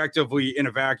think objectively in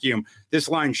a vacuum, this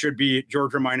line should be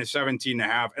Georgia minus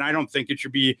 17.5, and I don't think it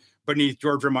should be beneath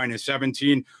Georgia minus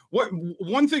 17.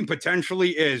 One thing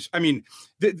potentially is, I mean,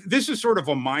 this is sort of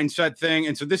a mindset thing,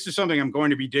 and so this is something I'm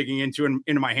going to be digging into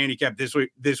my handicap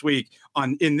this week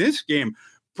in this game.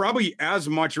 Probably as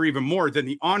much or even more than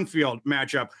the on-field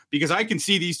matchup, because I can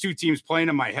see these two teams playing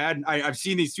in my head. I've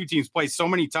seen these two teams play so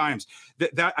many times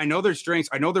that I know their strengths,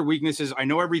 I know their weaknesses, I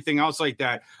know everything else like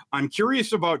that. I'm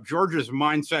curious about Georgia's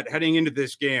mindset heading into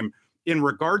this game in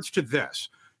regards to this.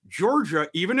 Georgia,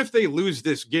 even if they lose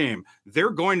this game, they're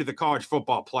going to the college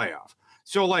football playoff.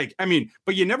 So,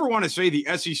 but you never want to say the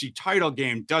SEC title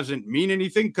game doesn't mean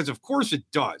anything, because of course it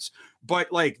does. But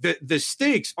the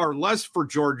stakes are less for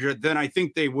Georgia than I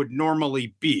think they would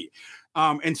normally be.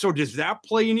 And so does that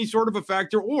play any sort of a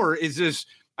factor, or is this,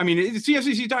 it's the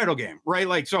SEC title game, right?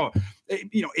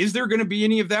 Is there going to be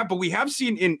any of that? But we have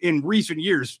seen in recent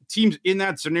years, teams in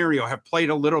that scenario have played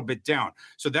a little bit down.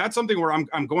 So that's something where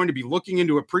I'm going to be looking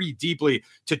into it pretty deeply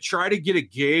to try to get a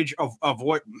gauge of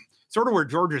what sort of where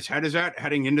Georgia's head is at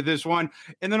heading into this one.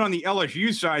 And then on the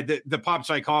LSU side, the pop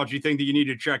psychology thing that you need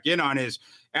to check in on is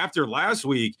after last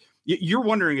week, you're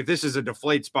wondering if this is a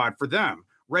deflate spot for them,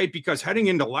 right? Because heading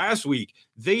into last week,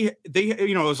 they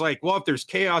it was like, well, if there's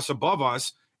chaos above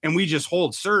us and we just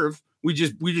hold serve, we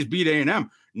just beat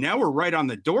A&M. Now we're right on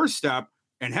the doorstep.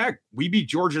 And heck, we beat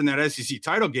Georgia in that SEC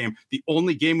title game, the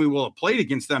only game we will have played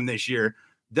against them this year.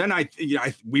 Then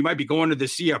we might be going to the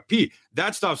CFP.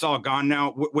 That stuff's all gone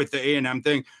now with the A&M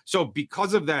thing. So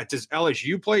because of that, does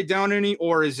LSU play down any,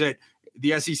 or is it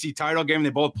the SEC title game? They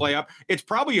both play up. It's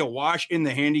probably a wash in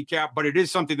the handicap, but it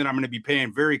is something that I'm going to be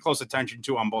paying very close attention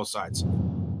to on both sides.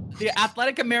 The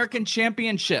Athletic American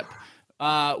Championship.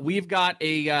 We got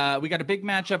a big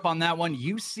matchup on that one.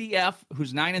 UCF,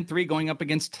 who's 9-3, going up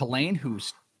against Tulane,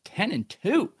 who's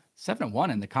 10-2.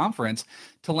 7-1 in the conference.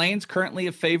 Tulane's currently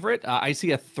a favorite. I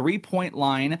see a 3-point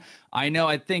line.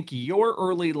 I think your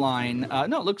early line, it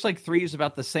looks like 3 is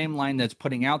about the same line that's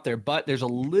putting out there, but there's a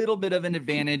little bit of an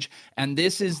advantage. And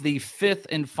this is the 5th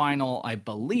and final, I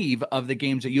believe, of the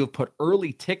games that you have put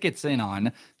early tickets in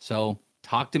on. So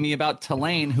talk to me about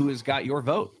Tulane, who has got your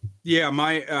vote. Yeah,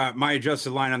 my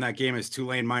adjusted line on that game is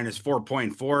Tulane minus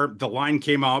 4.4. The line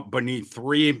came out beneath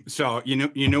 3, so you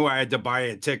knew I had to buy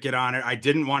a ticket on it. I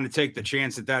didn't want to take the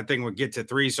chance that thing would get to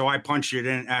 3, so I punched it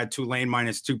in at Tulane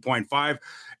minus 2.5.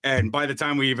 And by the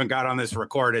time we even got on this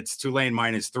record, it's Tulane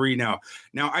minus 3 now.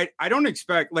 Now, I don't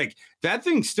expect, that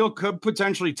thing still could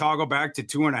potentially toggle back to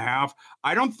 2.5.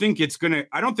 I don't think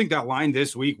that line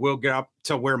this week will get up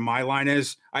to where my line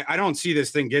is. I don't see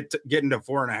this thing getting to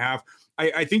 4.5.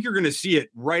 I think you're going to see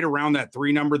it right around that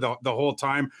 3 number the whole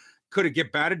time. Could it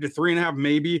get batted to 3.5?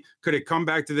 Maybe. Could it come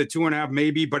back to the 2.5?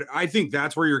 Maybe. But I think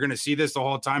that's where you're going to see this the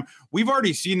whole time. We've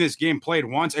already seen this game played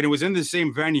once, and it was in the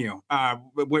same venue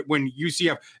when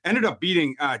UCF ended up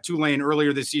beating Tulane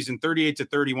earlier this season,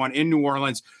 38-31 in New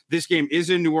Orleans. This game is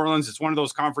in New Orleans. It's one of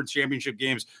those conference championship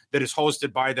games that is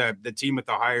hosted by the team with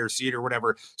the higher seed or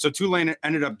whatever. So Tulane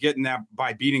ended up getting that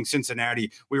by beating Cincinnati.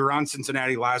 We were on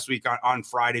Cincinnati last week on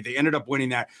Friday. They ended up winning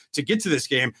that to get to this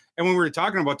game. And when we were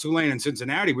talking about Tulane and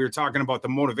Cincinnati, we were talking about the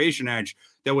motivation edge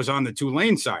that was on the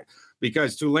Tulane side,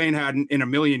 because Tulane hadn't in a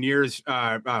million years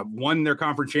won their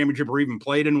conference championship or even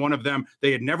played in one of them.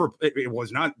 They had never, it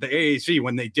was not the AAC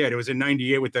when they did. It was in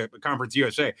 98 with the Conference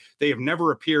USA. They have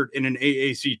never appeared in an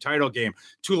AAC title game.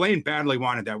 Tulane badly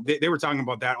wanted that. They were talking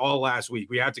about that all last week.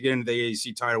 We have to get into the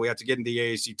AAC title. We have to get into the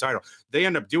AAC title. They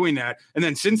end up doing that. And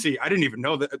then Cincy, I didn't even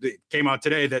know that it came out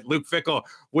today that Luke Fickell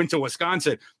went to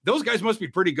Wisconsin. Those guys must be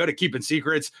pretty good at keeping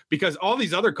secrets, because all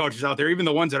these other coaches out there, even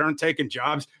the ones that aren't taking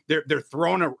jobs, they're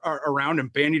thrown around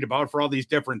and bandied about for all these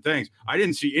different things. I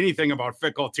didn't see anything about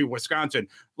Fickell to Wisconsin,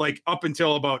 up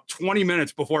until about 20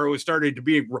 minutes before it was started to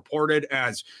be reported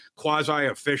as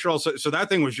quasi-official. So that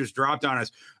thing was just dropped on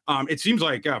us. It seems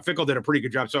like Fickell did a pretty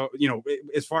good job. So,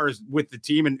 as far as with the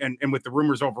team and with the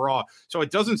rumors overall. So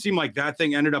it doesn't seem like that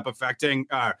thing ended up affecting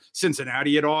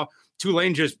Cincinnati at all.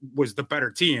 Tulane just was the better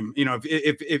team. You know,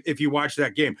 if you watch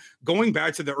that game, going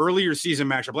back to the earlier season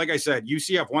matchup, like I said,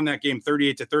 UCF won that game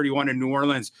 38-31 in New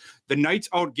Orleans. The Knights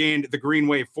outgained the Green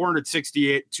Wave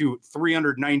 468 to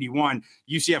 391.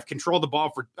 UCF controlled the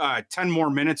ball for 10 more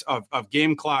minutes of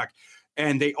game clock.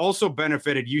 And they also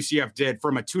benefited, UCF did,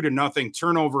 from a 2-0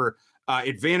 turnover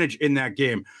advantage in that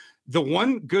game. The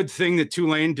one good thing that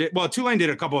Tulane did, well, Tulane did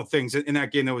a couple of things in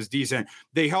that game that was decent.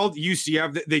 They held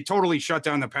UCF. They totally shut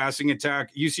down the passing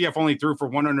attack. UCF only threw for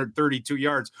 132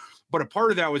 yards. But a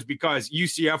part of that was because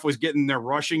UCF was getting their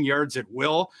rushing yards at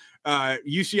will.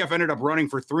 UCF ended up running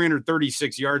for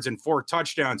 336 yards and 4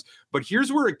 touchdowns. But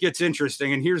here's where it gets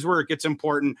interesting, and here's where it gets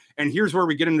important, and here's where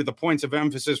we get into the points of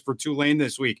emphasis for Tulane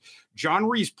this week. John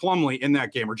Rhys Plumlee in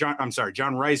that game, John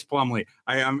Rhys Plumlee.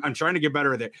 I'm trying to get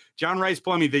better at it. John Rhys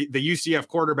Plumlee, the UCF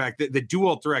quarterback, the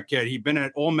dual threat kid. He'd been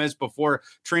at Ole Miss before,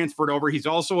 transferred over. He's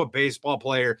also a baseball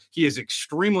player. He is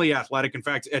extremely athletic. In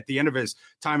fact, at the end of his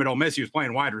time at Ole Miss, he was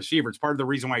playing wide receiver. It's part of the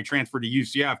reason why he transferred to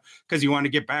UCF, because he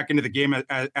wanted to get back into the game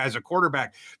as a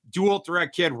quarterback. Dual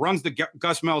threat kid, runs the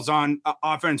Gus Malzahn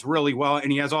offense really well,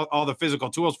 and he has all the physical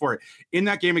tools for it. In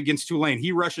that game against Tulane,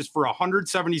 he rushes for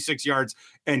 176 yards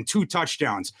and 2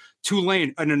 touchdowns.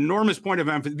 Tulane, an enormous point of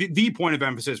emphasis, the point of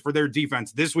emphasis for their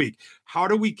defense this week. How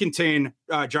do we contain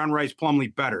John Rhys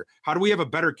Plumlee better? How do we have a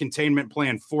better containment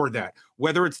plan for that?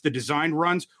 Whether it's the designed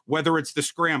runs, whether it's the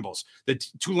scrambles.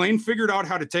 Tulane figured out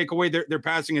how to take away their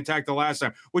passing attack the last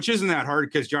time, which isn't that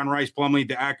hard because John Rhys Plumlee,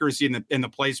 the accuracy and the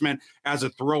placement as a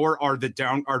thrower are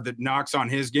the knocks on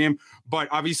his game. But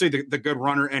obviously the good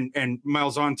runner and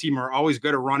Malzahn team are always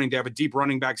good at running. They have a deep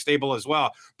running back stable as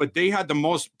well. But they had the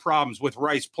most problems with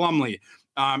Rhys Plumlee.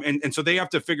 And so they have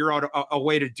to figure out a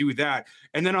way to do that.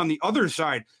 And then on the other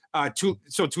side,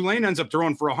 so Tulane ends up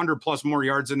throwing for 100 plus more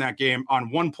yards in that game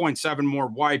on 1.7 more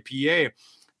YPA.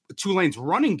 Tulane's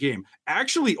running game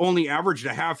actually only averaged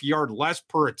a half yard less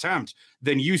per attempt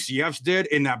than UCF's did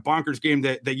in that bonkers game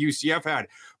that UCF had.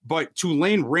 But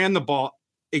Tulane ran the ball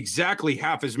exactly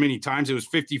half as many times. It was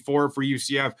 54 for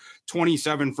UCF,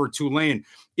 27 for Tulane,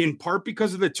 in part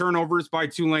because of the turnovers by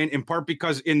Tulane, in part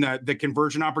because in the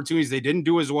conversion opportunities, they didn't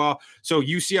do as well. So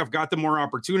UCF got the more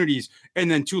opportunities. And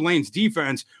then Tulane's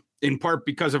defense, in part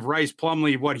because of Rhys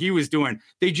Plumlee, what he was doing,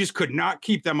 they just could not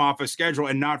keep them off a schedule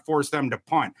and not force them to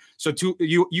punt. So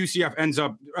UCF ends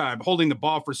up holding the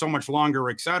ball for so much longer,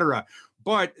 et cetera.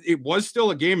 But it was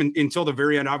still a game until the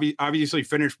very end, obviously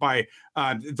finished by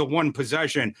the one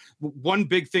possession. One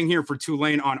big thing here for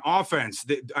Tulane on offense,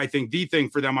 I think the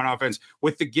thing for them on offense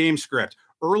with the game script.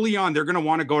 Early on, they're going to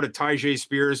want to go to Tyjae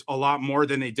Spears a lot more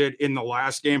than they did in the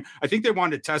last game. I think they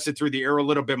wanted to test it through the air a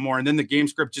little bit more, and then the game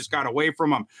script just got away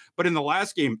from them. But in the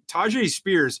last game, Tyjae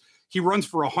Spears, he runs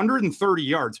for 130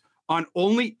 yards on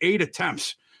only 8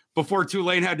 attempts before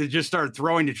Tulane had to just start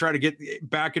throwing to try to get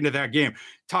back into that game.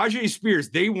 Tyjae Spears,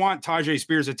 they want Tyjae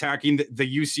Spears attacking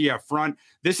the UCF front.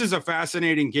 This is a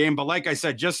fascinating game, but like I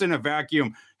said, just in a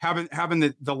vacuum,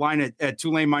 having the line at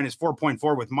Tulane minus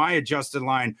 4.4 with my adjusted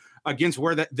line against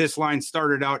where this line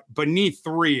started out beneath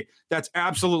 3, that's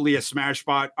absolutely a smash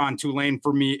spot on Tulane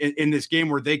for me in this game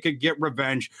where they could get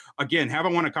revenge. Again,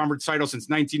 haven't won a conference title since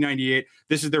 1998.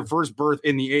 This is their first berth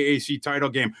in the AAC title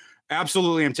game.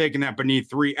 Absolutely, I'm taking that beneath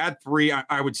 3. At 3,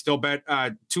 I would still bet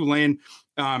Tulane.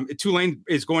 Tulane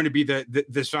is going to be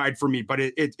the side for me, but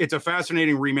it's a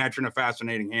fascinating rematch and a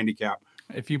fascinating handicap.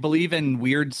 If you believe in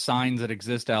weird signs that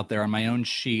exist out there, on my own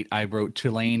sheet, I wrote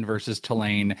Tulane versus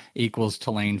Tulane equals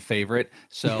Tulane favorite.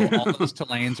 So all those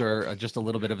Tulanes are just a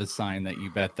little bit of a sign that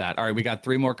you bet that. All right, we got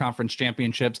 3 more conference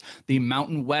championships. The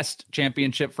Mountain West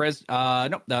Championship,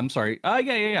 no, I'm sorry.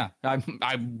 Yeah.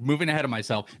 I'm moving ahead of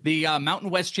myself. The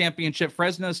Mountain West Championship,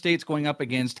 Fresno State's going up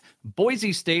against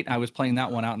Boise State. I was playing that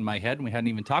one out in my head, and we hadn't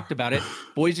even talked about it.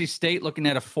 Boise State looking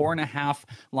at a 4.5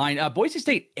 line. Boise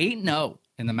State 8-0.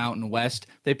 In the Mountain West.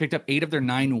 They picked up 8 of their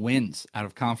 9 wins out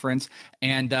of conference,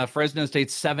 and Fresno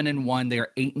State's 7-1. They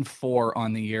are 8-4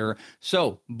 on the year.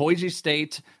 So Boise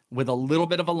State with a little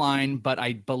bit of a line, but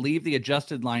I believe the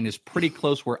adjusted line is pretty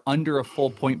close. We're under a full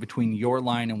point between your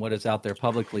line and what is out there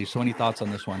publicly. So any thoughts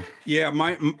on this one? Yeah,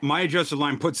 my adjusted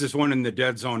line puts this one in the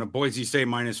dead zone of Boise State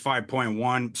minus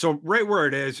 5.1. So right where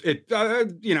it is,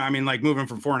 like moving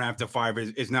from 4.5 to 5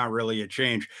 is not really a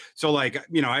change. So I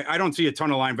don't see a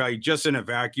ton of line value just in a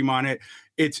vacuum on it.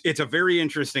 It's a very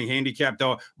interesting handicap,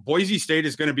 though. Boise State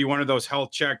is going to be one of those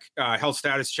health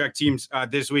status check teams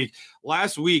this week.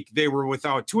 Last week, they were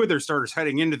without two of their starters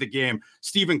heading into the game.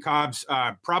 Stephen Cobb's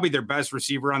probably their best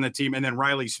receiver on the team, and then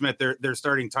Riley Smith, their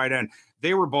starting tight end.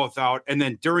 They were both out. And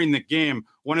then during the game,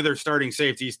 one of their starting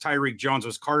safeties, Tyreek Jones,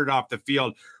 was carted off the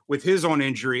field with his own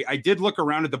injury. I did look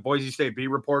around at the Boise State beat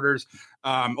reporters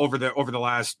over the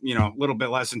last, little bit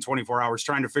less than 24 hours,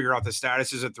 trying to figure out the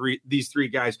statuses of these three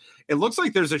guys. It looks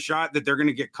like there's a shot that they're going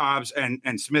to get Cobbs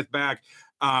and Smith back.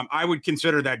 I would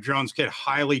consider that Jones kid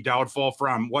highly doubtful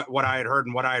from what I had heard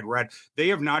and what I had read. They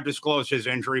have not disclosed his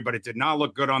injury, but it did not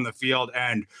look good on the field.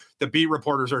 And the beat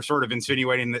reporters are sort of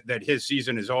insinuating that his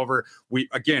season is over.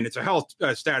 It's a health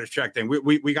status check thing.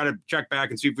 We got to check back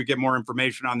and see if we get more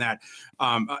information on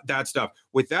that stuff.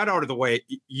 With that out of the way,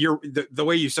 the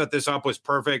way you set this up was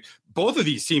perfect. Both of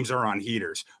these teams are on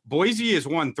heaters. Boise has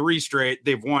won 3 straight.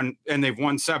 They've won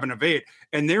 7 of 8,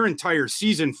 and their entire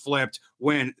season flipped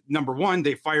when, number one,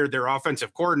 they fired their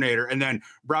offensive coordinator and then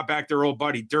brought back their old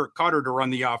buddy Dirk Cutter to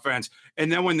run the offense.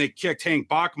 And then when they kicked Hank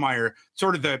Bachmeier,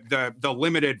 sort of the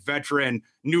limited veteran,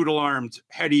 noodle-armed,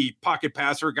 heady pocket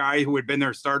passer guy who had been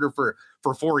their starter for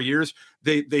 4 years,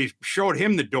 they showed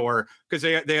him the door because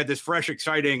they had this fresh,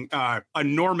 exciting,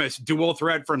 enormous dual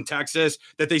threat from Texas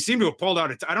that they seem to have pulled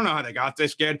out. I don't know how they got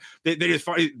this kid. They just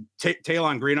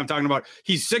Taylon Green, I'm talking about.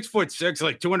 He's 6'6",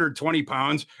 like 220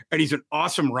 pounds, and he's an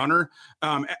awesome runner.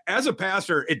 As a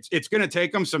passer, it's going to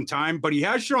take him some time, but he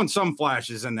has shown some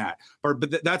flashes in that.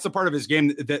 But that's the part of his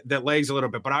game that lags a little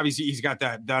bit. But obviously, he's got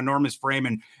the enormous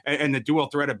frame and the dual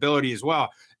threat ability as well.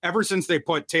 Ever since they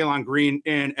put Taylon Green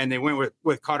in and they went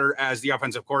with Cutter as the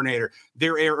offensive coordinator,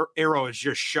 their arrow is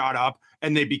just shot up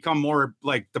and they become more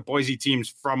like the Boise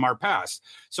teams from our past.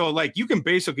 So like you can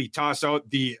basically toss out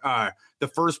the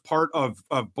first part of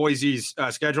Boise's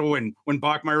schedule when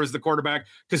Bachmeier was the quarterback,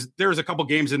 because there's a couple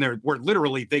games in there where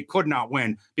literally they could not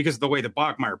win because of the way that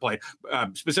Bachmeier played.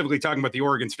 Specifically talking about the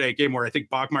Oregon State game where I think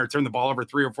Bachmeier turned the ball over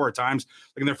 3 or 4 times,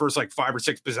 like in their first 5 or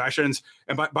 6 possessions.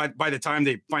 And by the time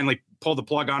they finally pulled the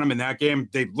plug on him in that game,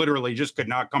 they literally just could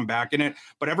not come back in it.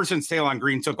 But ever since Taylon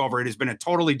Green took over, it has been a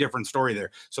totally different story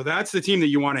there. So that's the team that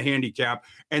you want to handicap.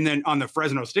 And then on the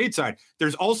Fresno State side,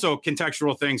 there's also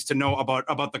contextual things to know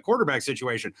about the quarterback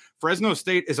situation. Fresno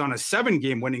State is on a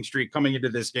 7-game winning streak coming into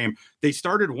this game. They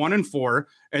started 1-4,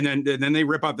 and then they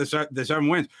rip out the 7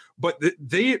 wins. But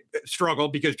they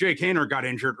struggled because Jake Haener got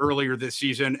injured earlier this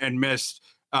season and missed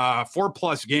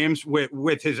 4+ games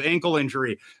with his ankle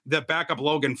injury. The backup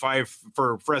Logan Fife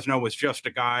for Fresno was just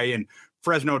a guy, and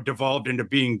Fresno devolved into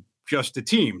being just a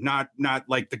team, not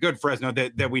like the good Fresno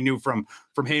that we knew from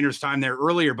Haener's time there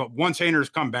earlier. But once Haener's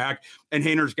come back and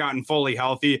Haener's gotten fully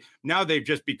healthy, now they've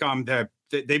just become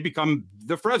they become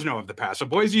the Fresno of the past. So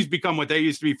Boise's become what they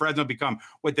used to be. Fresno become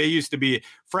what they used to be.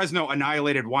 Fresno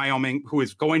annihilated Wyoming, who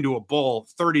is going to a bowl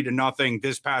 30-0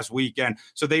 this past weekend.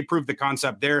 So they proved the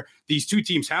concept there. These two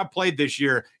teams have played this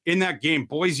year. In that game,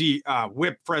 Boise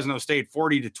whipped Fresno State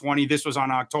 40-20. This was on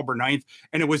October 9th.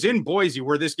 And it was in Boise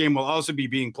where this game will also be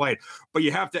being played. But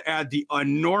you have to add the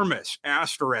enormous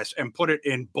asterisk and put it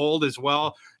in bold as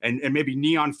well, and maybe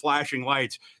neon flashing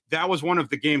lights. That was one of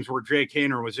the games where Jake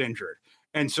Haener was injured.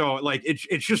 And so,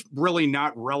 it's just really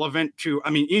not relevant to,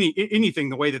 anything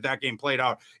the way that game played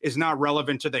out is not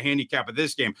relevant to the handicap of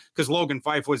this game, because Logan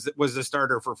Fife was the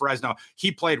starter for Fresno.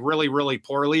 He played really, really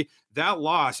poorly. That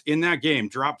loss in that game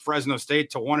dropped Fresno State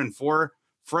to 1-4.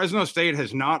 Fresno State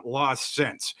has not lost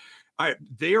since.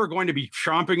 They are going to be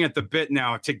chomping at the bit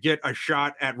now to get a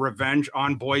shot at revenge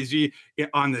on Boise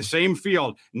on the same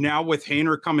field, now with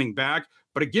Haener coming back.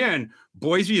 But again,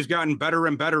 Boise has gotten better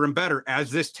and better and better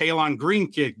as this Taylon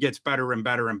Green kid gets better and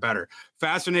better and better.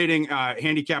 Fascinating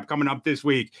handicap coming up this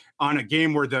week on a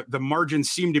game where the margins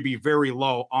seem to be very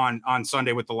low on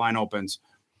Sunday with the line opens.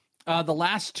 The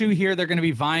last two here, they're going to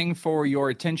be vying for your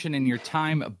attention and your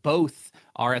time. Both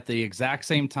are at the exact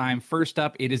same time. First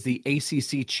up, it is the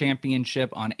ACC Championship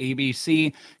on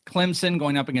ABC. Clemson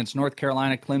going up against North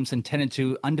Carolina. Clemson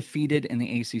 10-2, undefeated in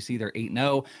the ACC. They're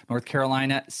 8-0. North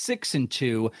Carolina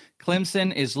 6-2.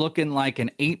 Clemson is looking like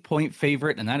an 8-point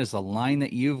favorite, and that is the line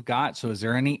that you've got. So is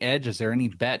there any edge? Is there any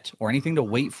bet or anything to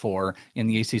wait for in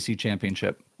the ACC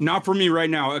Championship? Not for me right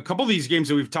now. A couple of these games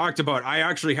that we've talked about, I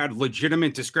actually had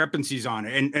legitimate discrepancies on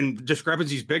it, and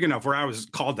discrepancies big enough where I was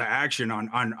called to action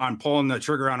on pulling the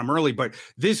trigger on them early. But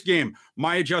this game,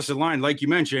 my adjusted line, like you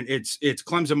mentioned, it's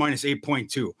Clemson minus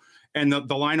 8.2, and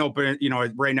the line open,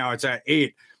 right now it's at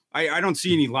 8. I don't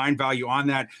see any line value on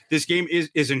that. This game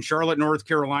is in Charlotte, North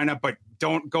Carolina, but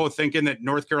don't go thinking that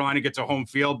North Carolina gets a home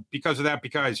field because of that,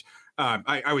 because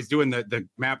I was doing the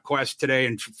map quest today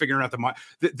and figuring out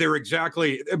they're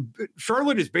exactly,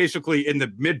 Charlotte is basically in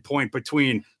the midpoint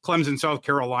between Clemson, South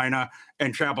Carolina,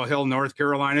 and Chapel Hill, North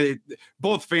Carolina.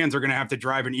 Both fans are going to have to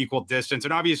drive an equal distance.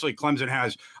 And obviously Clemson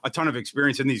has a ton of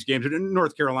experience in these games, and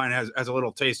North Carolina has a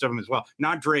little taste of them as well.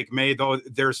 Not Drake May, though,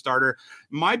 their starter.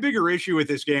 My bigger issue with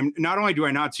this game, not only do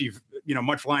I not see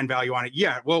much line value on it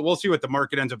yet, well, we'll see what the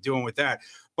market ends up doing with that.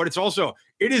 But it's also,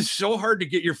 it is so hard to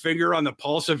get your finger on the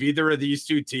pulse of either of these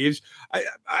two teams.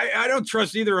 I don't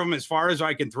trust either of them as far as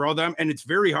I can throw them, and it's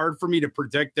very hard for me to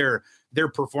predict their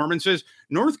performances.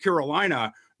 North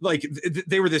Carolina, like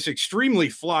they were this extremely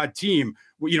flawed team,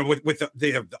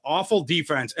 they have the awful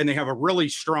defense and they have a really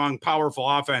strong, powerful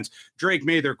offense. Drake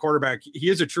May, their quarterback, he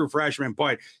is a true freshman,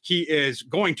 but he is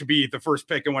going to be the first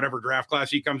pick in whatever draft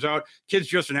class he comes out. Kid's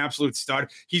just an absolute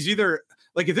stud. He's either,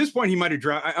 like, at this point, he might have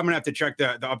dropped. I'm going to have to check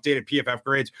the updated PFF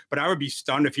grades, but I would be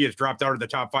stunned if he has dropped out of the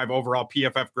top 5 overall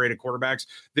PFF graded quarterbacks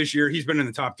this year. He's been in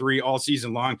the top 3 all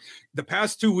season long. The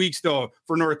past 2 weeks, though,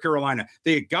 for North Carolina,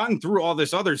 they had gotten through all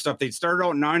this other stuff. They'd started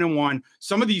out 9-1.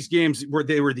 Some of these games where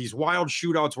they were these wild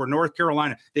shootouts where North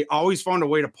Carolina, they always found a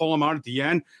way to pull them out at the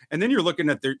end. And then you're looking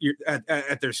at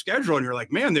their schedule and you're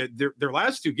like, man, their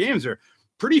last 2 games are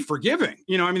pretty forgiving.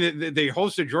 They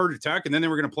hosted Georgia Tech, and then they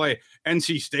were going to play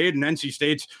NC State, and NC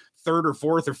State's 3rd or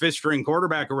 4th or 5th string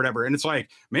quarterback or whatever. And it's like,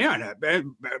 man,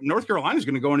 North Carolina is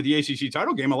going to go into the ACC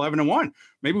title game 11-1.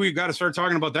 Maybe we've got to start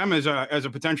talking about them as a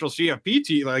potential CFP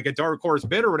team, like a dark horse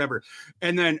bid or whatever.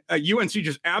 And then UNC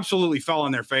just absolutely fell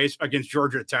on their face against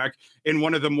Georgia Tech in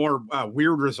one of the more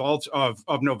weird results of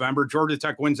November. Georgia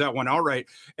Tech wins that one outright.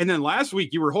 And then last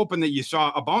week, you were hoping that you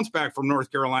saw a bounce back from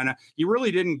North Carolina. You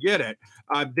really didn't get it.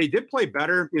 They did play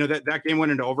better. That game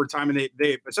went into overtime, and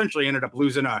they essentially ended up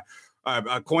losing a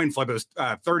coin flip. It was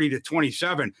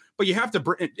 30-27, but you have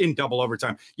to in double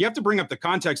overtime. You have to bring up the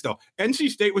context, though. NC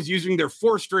State was using their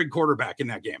 4th string quarterback in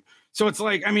that game. So it's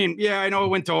like, I know it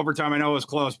went to overtime. I know it was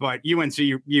close, but UNC,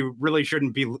 you really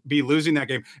shouldn't be losing that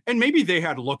game. And maybe they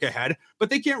had look ahead, but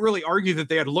they can't really argue that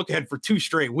they had look ahead for 2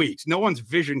 straight weeks. No one's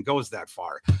vision goes that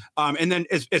far. And then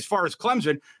as far as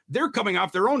Clemson, they're coming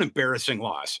off their own embarrassing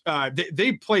loss.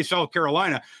 They play South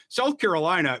Carolina. South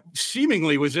Carolina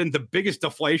seemingly was in the biggest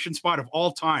deflation spot of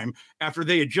all time after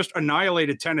they had just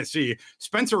annihilated Tennessee.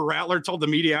 Spencer Rattler told the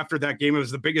media after that game it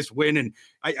was the biggest win, and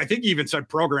I think he even said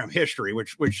program history,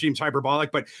 which seems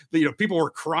hyperbolic, but people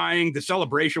were crying. The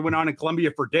celebration went on in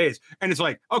Columbia for days, and it's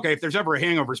like, okay, if there's ever a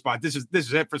hangover spot, this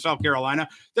is it for South Carolina.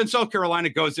 Then South Carolina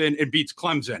goes in and beats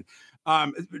Clemson.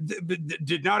 Clemson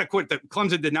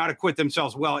did not acquit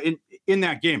themselves well in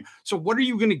that game. So what are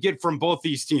you going to get from both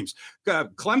these teams?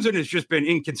 Clemson has just been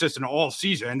inconsistent all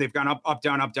season. They've gone up,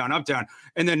 down, up, down, up, down.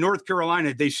 And then North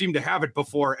Carolina, they seem to have it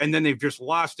before, and then they've just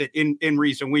lost it in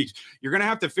recent weeks. You're going to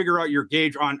have to figure out your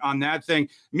gauge on that thing.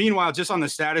 Meanwhile, just on the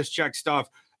status check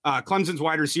stuff, Clemson's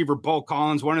wide receiver, Bo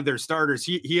Collins, one of their starters,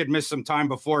 he had missed some time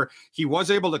before. He was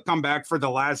able to come back for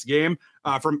the last game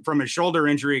from his shoulder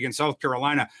injury against South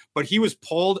Carolina, but he was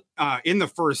pulled in the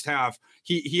first half.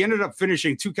 He ended up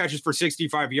finishing 2 catches for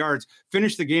 65 yards,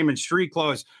 finished the game in street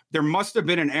close. There must have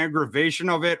been an aggravation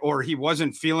of it, or he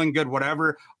wasn't feeling good,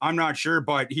 whatever. I'm not sure,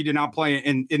 but he did not play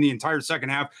in the entire second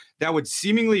half. That would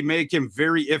seemingly make him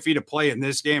very iffy to play in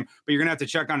this game, but you're going to have to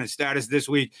check on his status this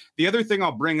week. The other thing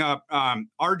I'll bring up,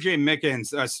 RJ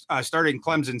Mickens, starting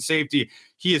Clemson safety,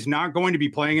 he is not going to be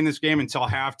playing in this game until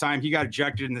halftime. He got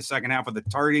ejected in the second half with a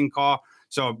targeting call.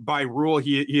 So by rule,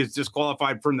 he is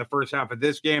disqualified from the first half of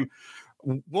this game.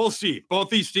 We'll see.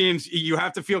 Both these teams, you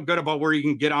have to feel good about where you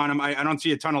can get on them. I don't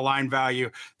see a ton of line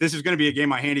value. This is going to be a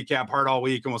game I handicap hard all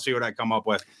week, and we'll see what I come up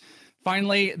with.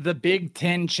 Finally, the Big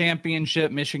Ten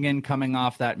championship. Michigan coming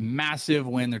off that massive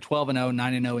win. They're 12-0,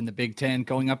 9-0 in the Big Ten,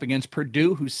 going up against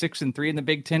Purdue, who's 6-3 in the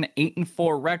Big Ten,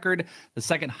 8-4 record. The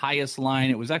second highest line.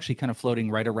 It was actually kind of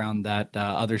floating right around that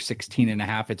other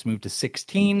 16.5. It's moved to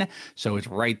 16, so it's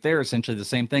right there. Essentially the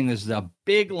same thing. This is a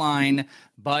big line,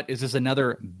 but is this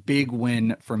another big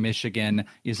win for Michigan?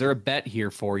 Is there a bet here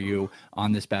for you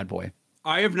on this bad boy?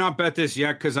 I have not bet this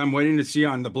yet because I'm waiting to see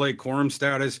on the Blake Corum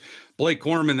status. Blake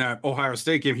Corum in that Ohio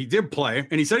State game, he did play,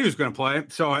 and he said he was going to play.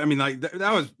 So, I mean, like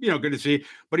that was, good to see.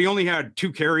 But he only had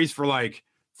 2 carries for like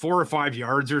 4 or 5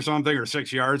 yards or something, or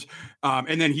 6 yards.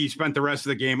 And then he spent the rest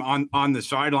of the game on the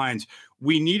sidelines.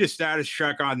 We need a status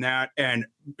check on that. And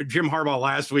Jim Harbaugh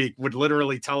last week would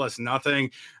literally tell us nothing.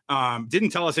 Didn't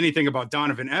tell us anything about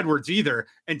Donovan Edwards either.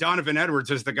 And Donovan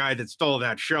Edwards is the guy that stole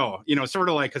that show, sort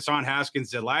of like Hassan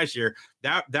Haskins did last year.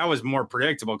 That was more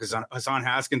predictable because Hassan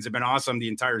Haskins had been awesome the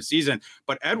entire season.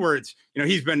 But Edwards,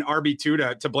 he's been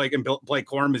RB2 to Blake, and Blake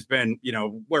Corum has been,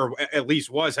 where at least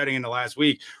was heading into last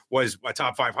week, was a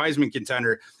top 5 Heisman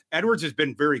contender. Edwards has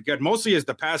been very good, mostly as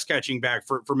the pass catching back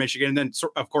for Michigan, and then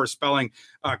of course spelling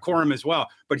Corum as well.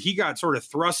 But he got sort of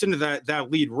thrust into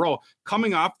that lead role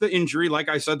coming off the injury. Like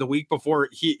I said, the week before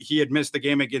he had missed the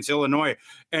game against Illinois,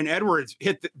 and Edwards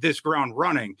hit this ground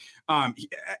running.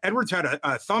 Edwards had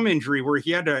a thumb injury where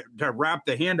he had to wrap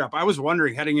the hand up. I was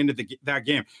wondering heading into that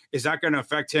game, is that going to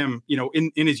affect him,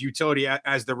 in his utility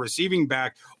as the receiving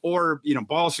back, or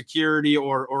ball security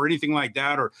or anything like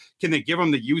that, or can they give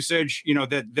him the usage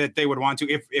that they would want to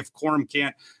if Corum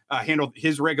can't handle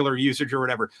his regular usage or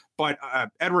whatever. But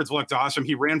Edwards looked awesome.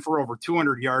 He ran for over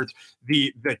 200 yards.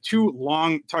 The 2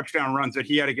 long touchdown runs that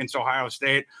he had against Ohio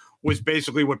State was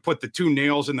basically what put the 2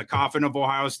 nails in the coffin of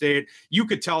Ohio State. You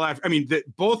could tell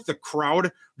both the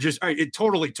crowd it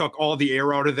totally took all the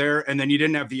air out of there, and then you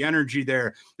didn't have the energy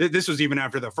there. This was even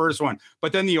after the first one.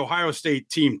 But then the Ohio State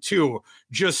team too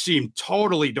just seemed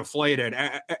totally deflated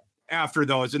after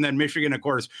those. And then Michigan, of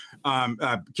course,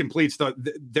 completes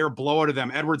their blowout of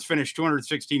them. Edwards finished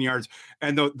 216 yards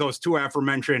and those 2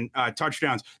 aforementioned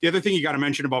touchdowns. The other thing you got to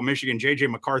mention about Michigan, J.J.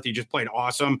 McCarthy just played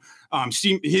awesome.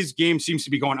 His game seems to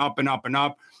be going up and up and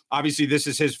up. Obviously, this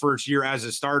is his first year as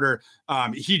a starter.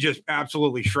 He just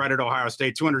absolutely shredded Ohio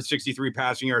State, 263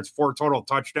 passing yards, 4 total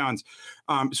touchdowns.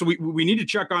 So we need to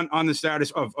check on the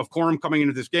status of Corum coming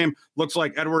into this game. Looks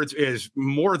like Edwards is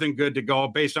more than good to go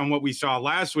based on what we saw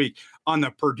last week. On the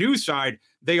Purdue side,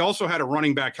 they also had a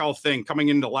running back health thing coming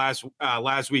into last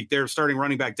week. Their starting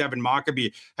running back, Devin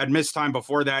Mockabee, had missed time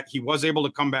before that. He was able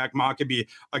to come back, Mockabee,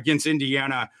 against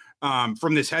Indiana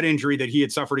from this head injury that he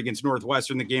had suffered against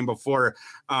Northwestern the game before.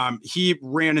 He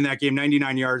ran in that game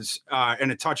 99 yards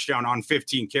and a touchdown on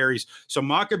 15 carries. So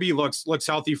Mockabee looks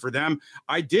healthy for them.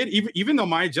 I did, even though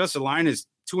my adjusted line is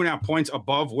 2.5 points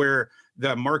above where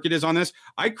the market is on this,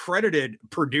 I credited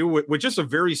Purdue with just a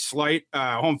very slight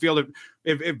home field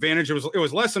advantage. It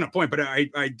was less than a point, but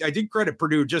I did credit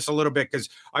Purdue just a little bit because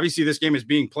obviously this game is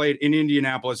being played in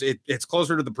Indianapolis. It's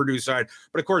closer to the Purdue side,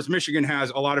 but of course Michigan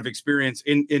has a lot of experience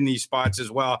in these spots as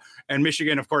well. And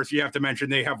Michigan, of course, you have to mention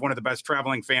they have one of the best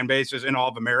traveling fan bases in all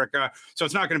of America, so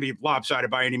it's not going to be lopsided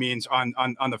by any means on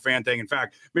the fan thing. In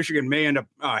fact, Michigan may end up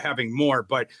having more,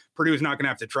 but Purdue is not going to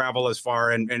have to travel as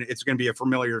far, and it's going to be a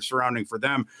familiar surrounding for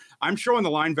them. I'm showing the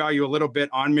line value a little bit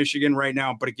on Michigan right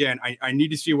now, but again, I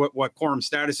need to see what Corum's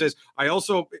status is. I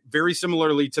also, very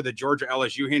similarly to the Georgia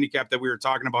LSU handicap that we were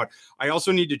talking about, I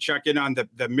also need to check in on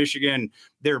the Michigan,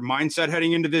 their mindset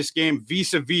heading into this game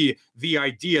vis-a-vis the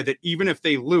idea that even if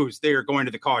they lose, they are going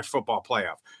to the college football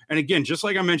playoff. And again, just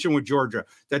like I mentioned with Georgia,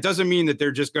 that doesn't mean that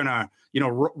they're just going to,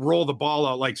 roll the ball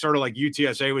out like sort of like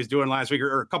UTSA was doing last week,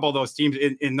 or a couple of those teams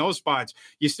in those spots.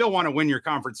 You still want to win your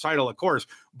conference title, of course,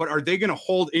 but are they going to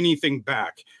hold anything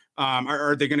back?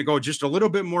 Are they going to go just a little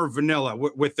bit more vanilla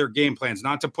with their game plans,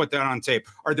 not to put that on tape?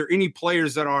 Are there any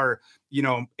players that are,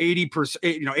 80%,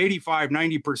 85,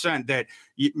 90% that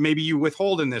maybe you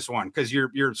withhold in this one because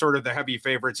you're sort of the heavy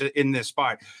favorites in this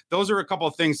spot? Those are a couple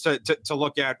of things to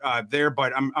look at there,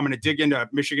 but I'm going to dig into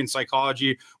Michigan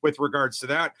psychology with regards to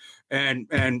that, and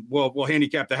we'll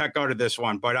handicap the heck out of this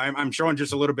one. But I'm showing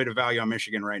just a little bit of value on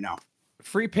Michigan right now.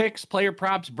 Free picks, player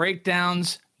props,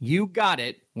 breakdowns. You got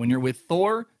it when you're with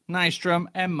Thor Nystrom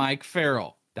and Mike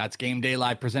Farrell. That's Game Day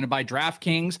Live presented by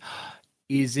DraftKings.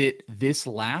 Is it this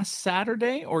last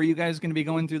Saturday, or are you guys going to be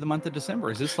going through the month of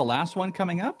December? Is this the last one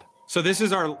coming up? So this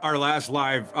is our last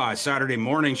live Saturday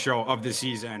morning show of the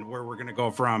season, where we're going to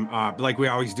go from, like we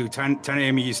always do, 10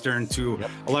 a.m. Eastern to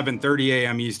 11:30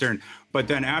 a.m. Eastern. But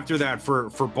then after that, for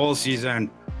bowl season,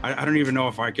 I don't even know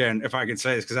if I can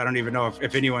say this because I don't even know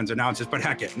if anyone's announced this, but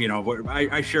heck it,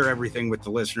 I share everything with the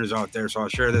listeners out there, so I'll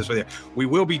share this with you. We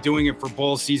will be doing it for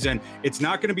bowl season. It's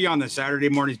not going to be on the Saturday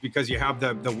mornings because you have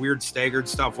the weird staggered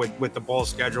stuff with the bowl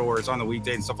schedule where it's on the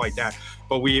weekday and stuff like that.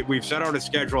 But we've set out a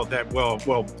schedule that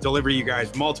will deliver you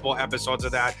guys multiple episodes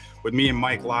of that with me and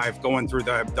Mike live going through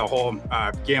the whole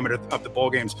gamut of the bowl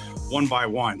games one by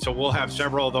one. So we'll have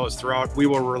several of those throughout. We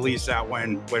will release that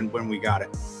when we got it.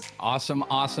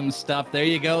 Awesome stuff. There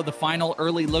you go. The final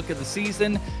early look of the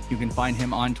season. You can find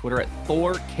him on Twitter at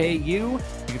ThorKU. You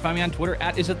can find me on Twitter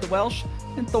at IsItTheWelsh.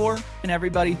 And Thor and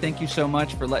everybody, thank you so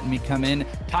much for letting me come in,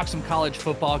 talk some college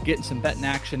football, getting some betting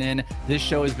action in. This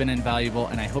show has been invaluable,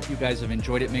 and I hope you guys have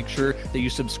enjoyed it. Make sure that you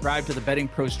subscribe to the Betting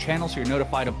Pros channel so you're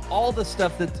notified of all the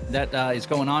stuff that is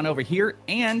going on over here.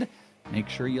 And make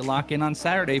sure you lock in on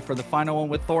Saturday for the final one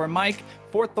with Thor and Mike.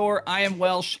 For Thor, I am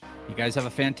Welsh. You guys have a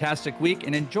fantastic week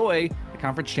and enjoy the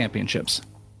conference championships.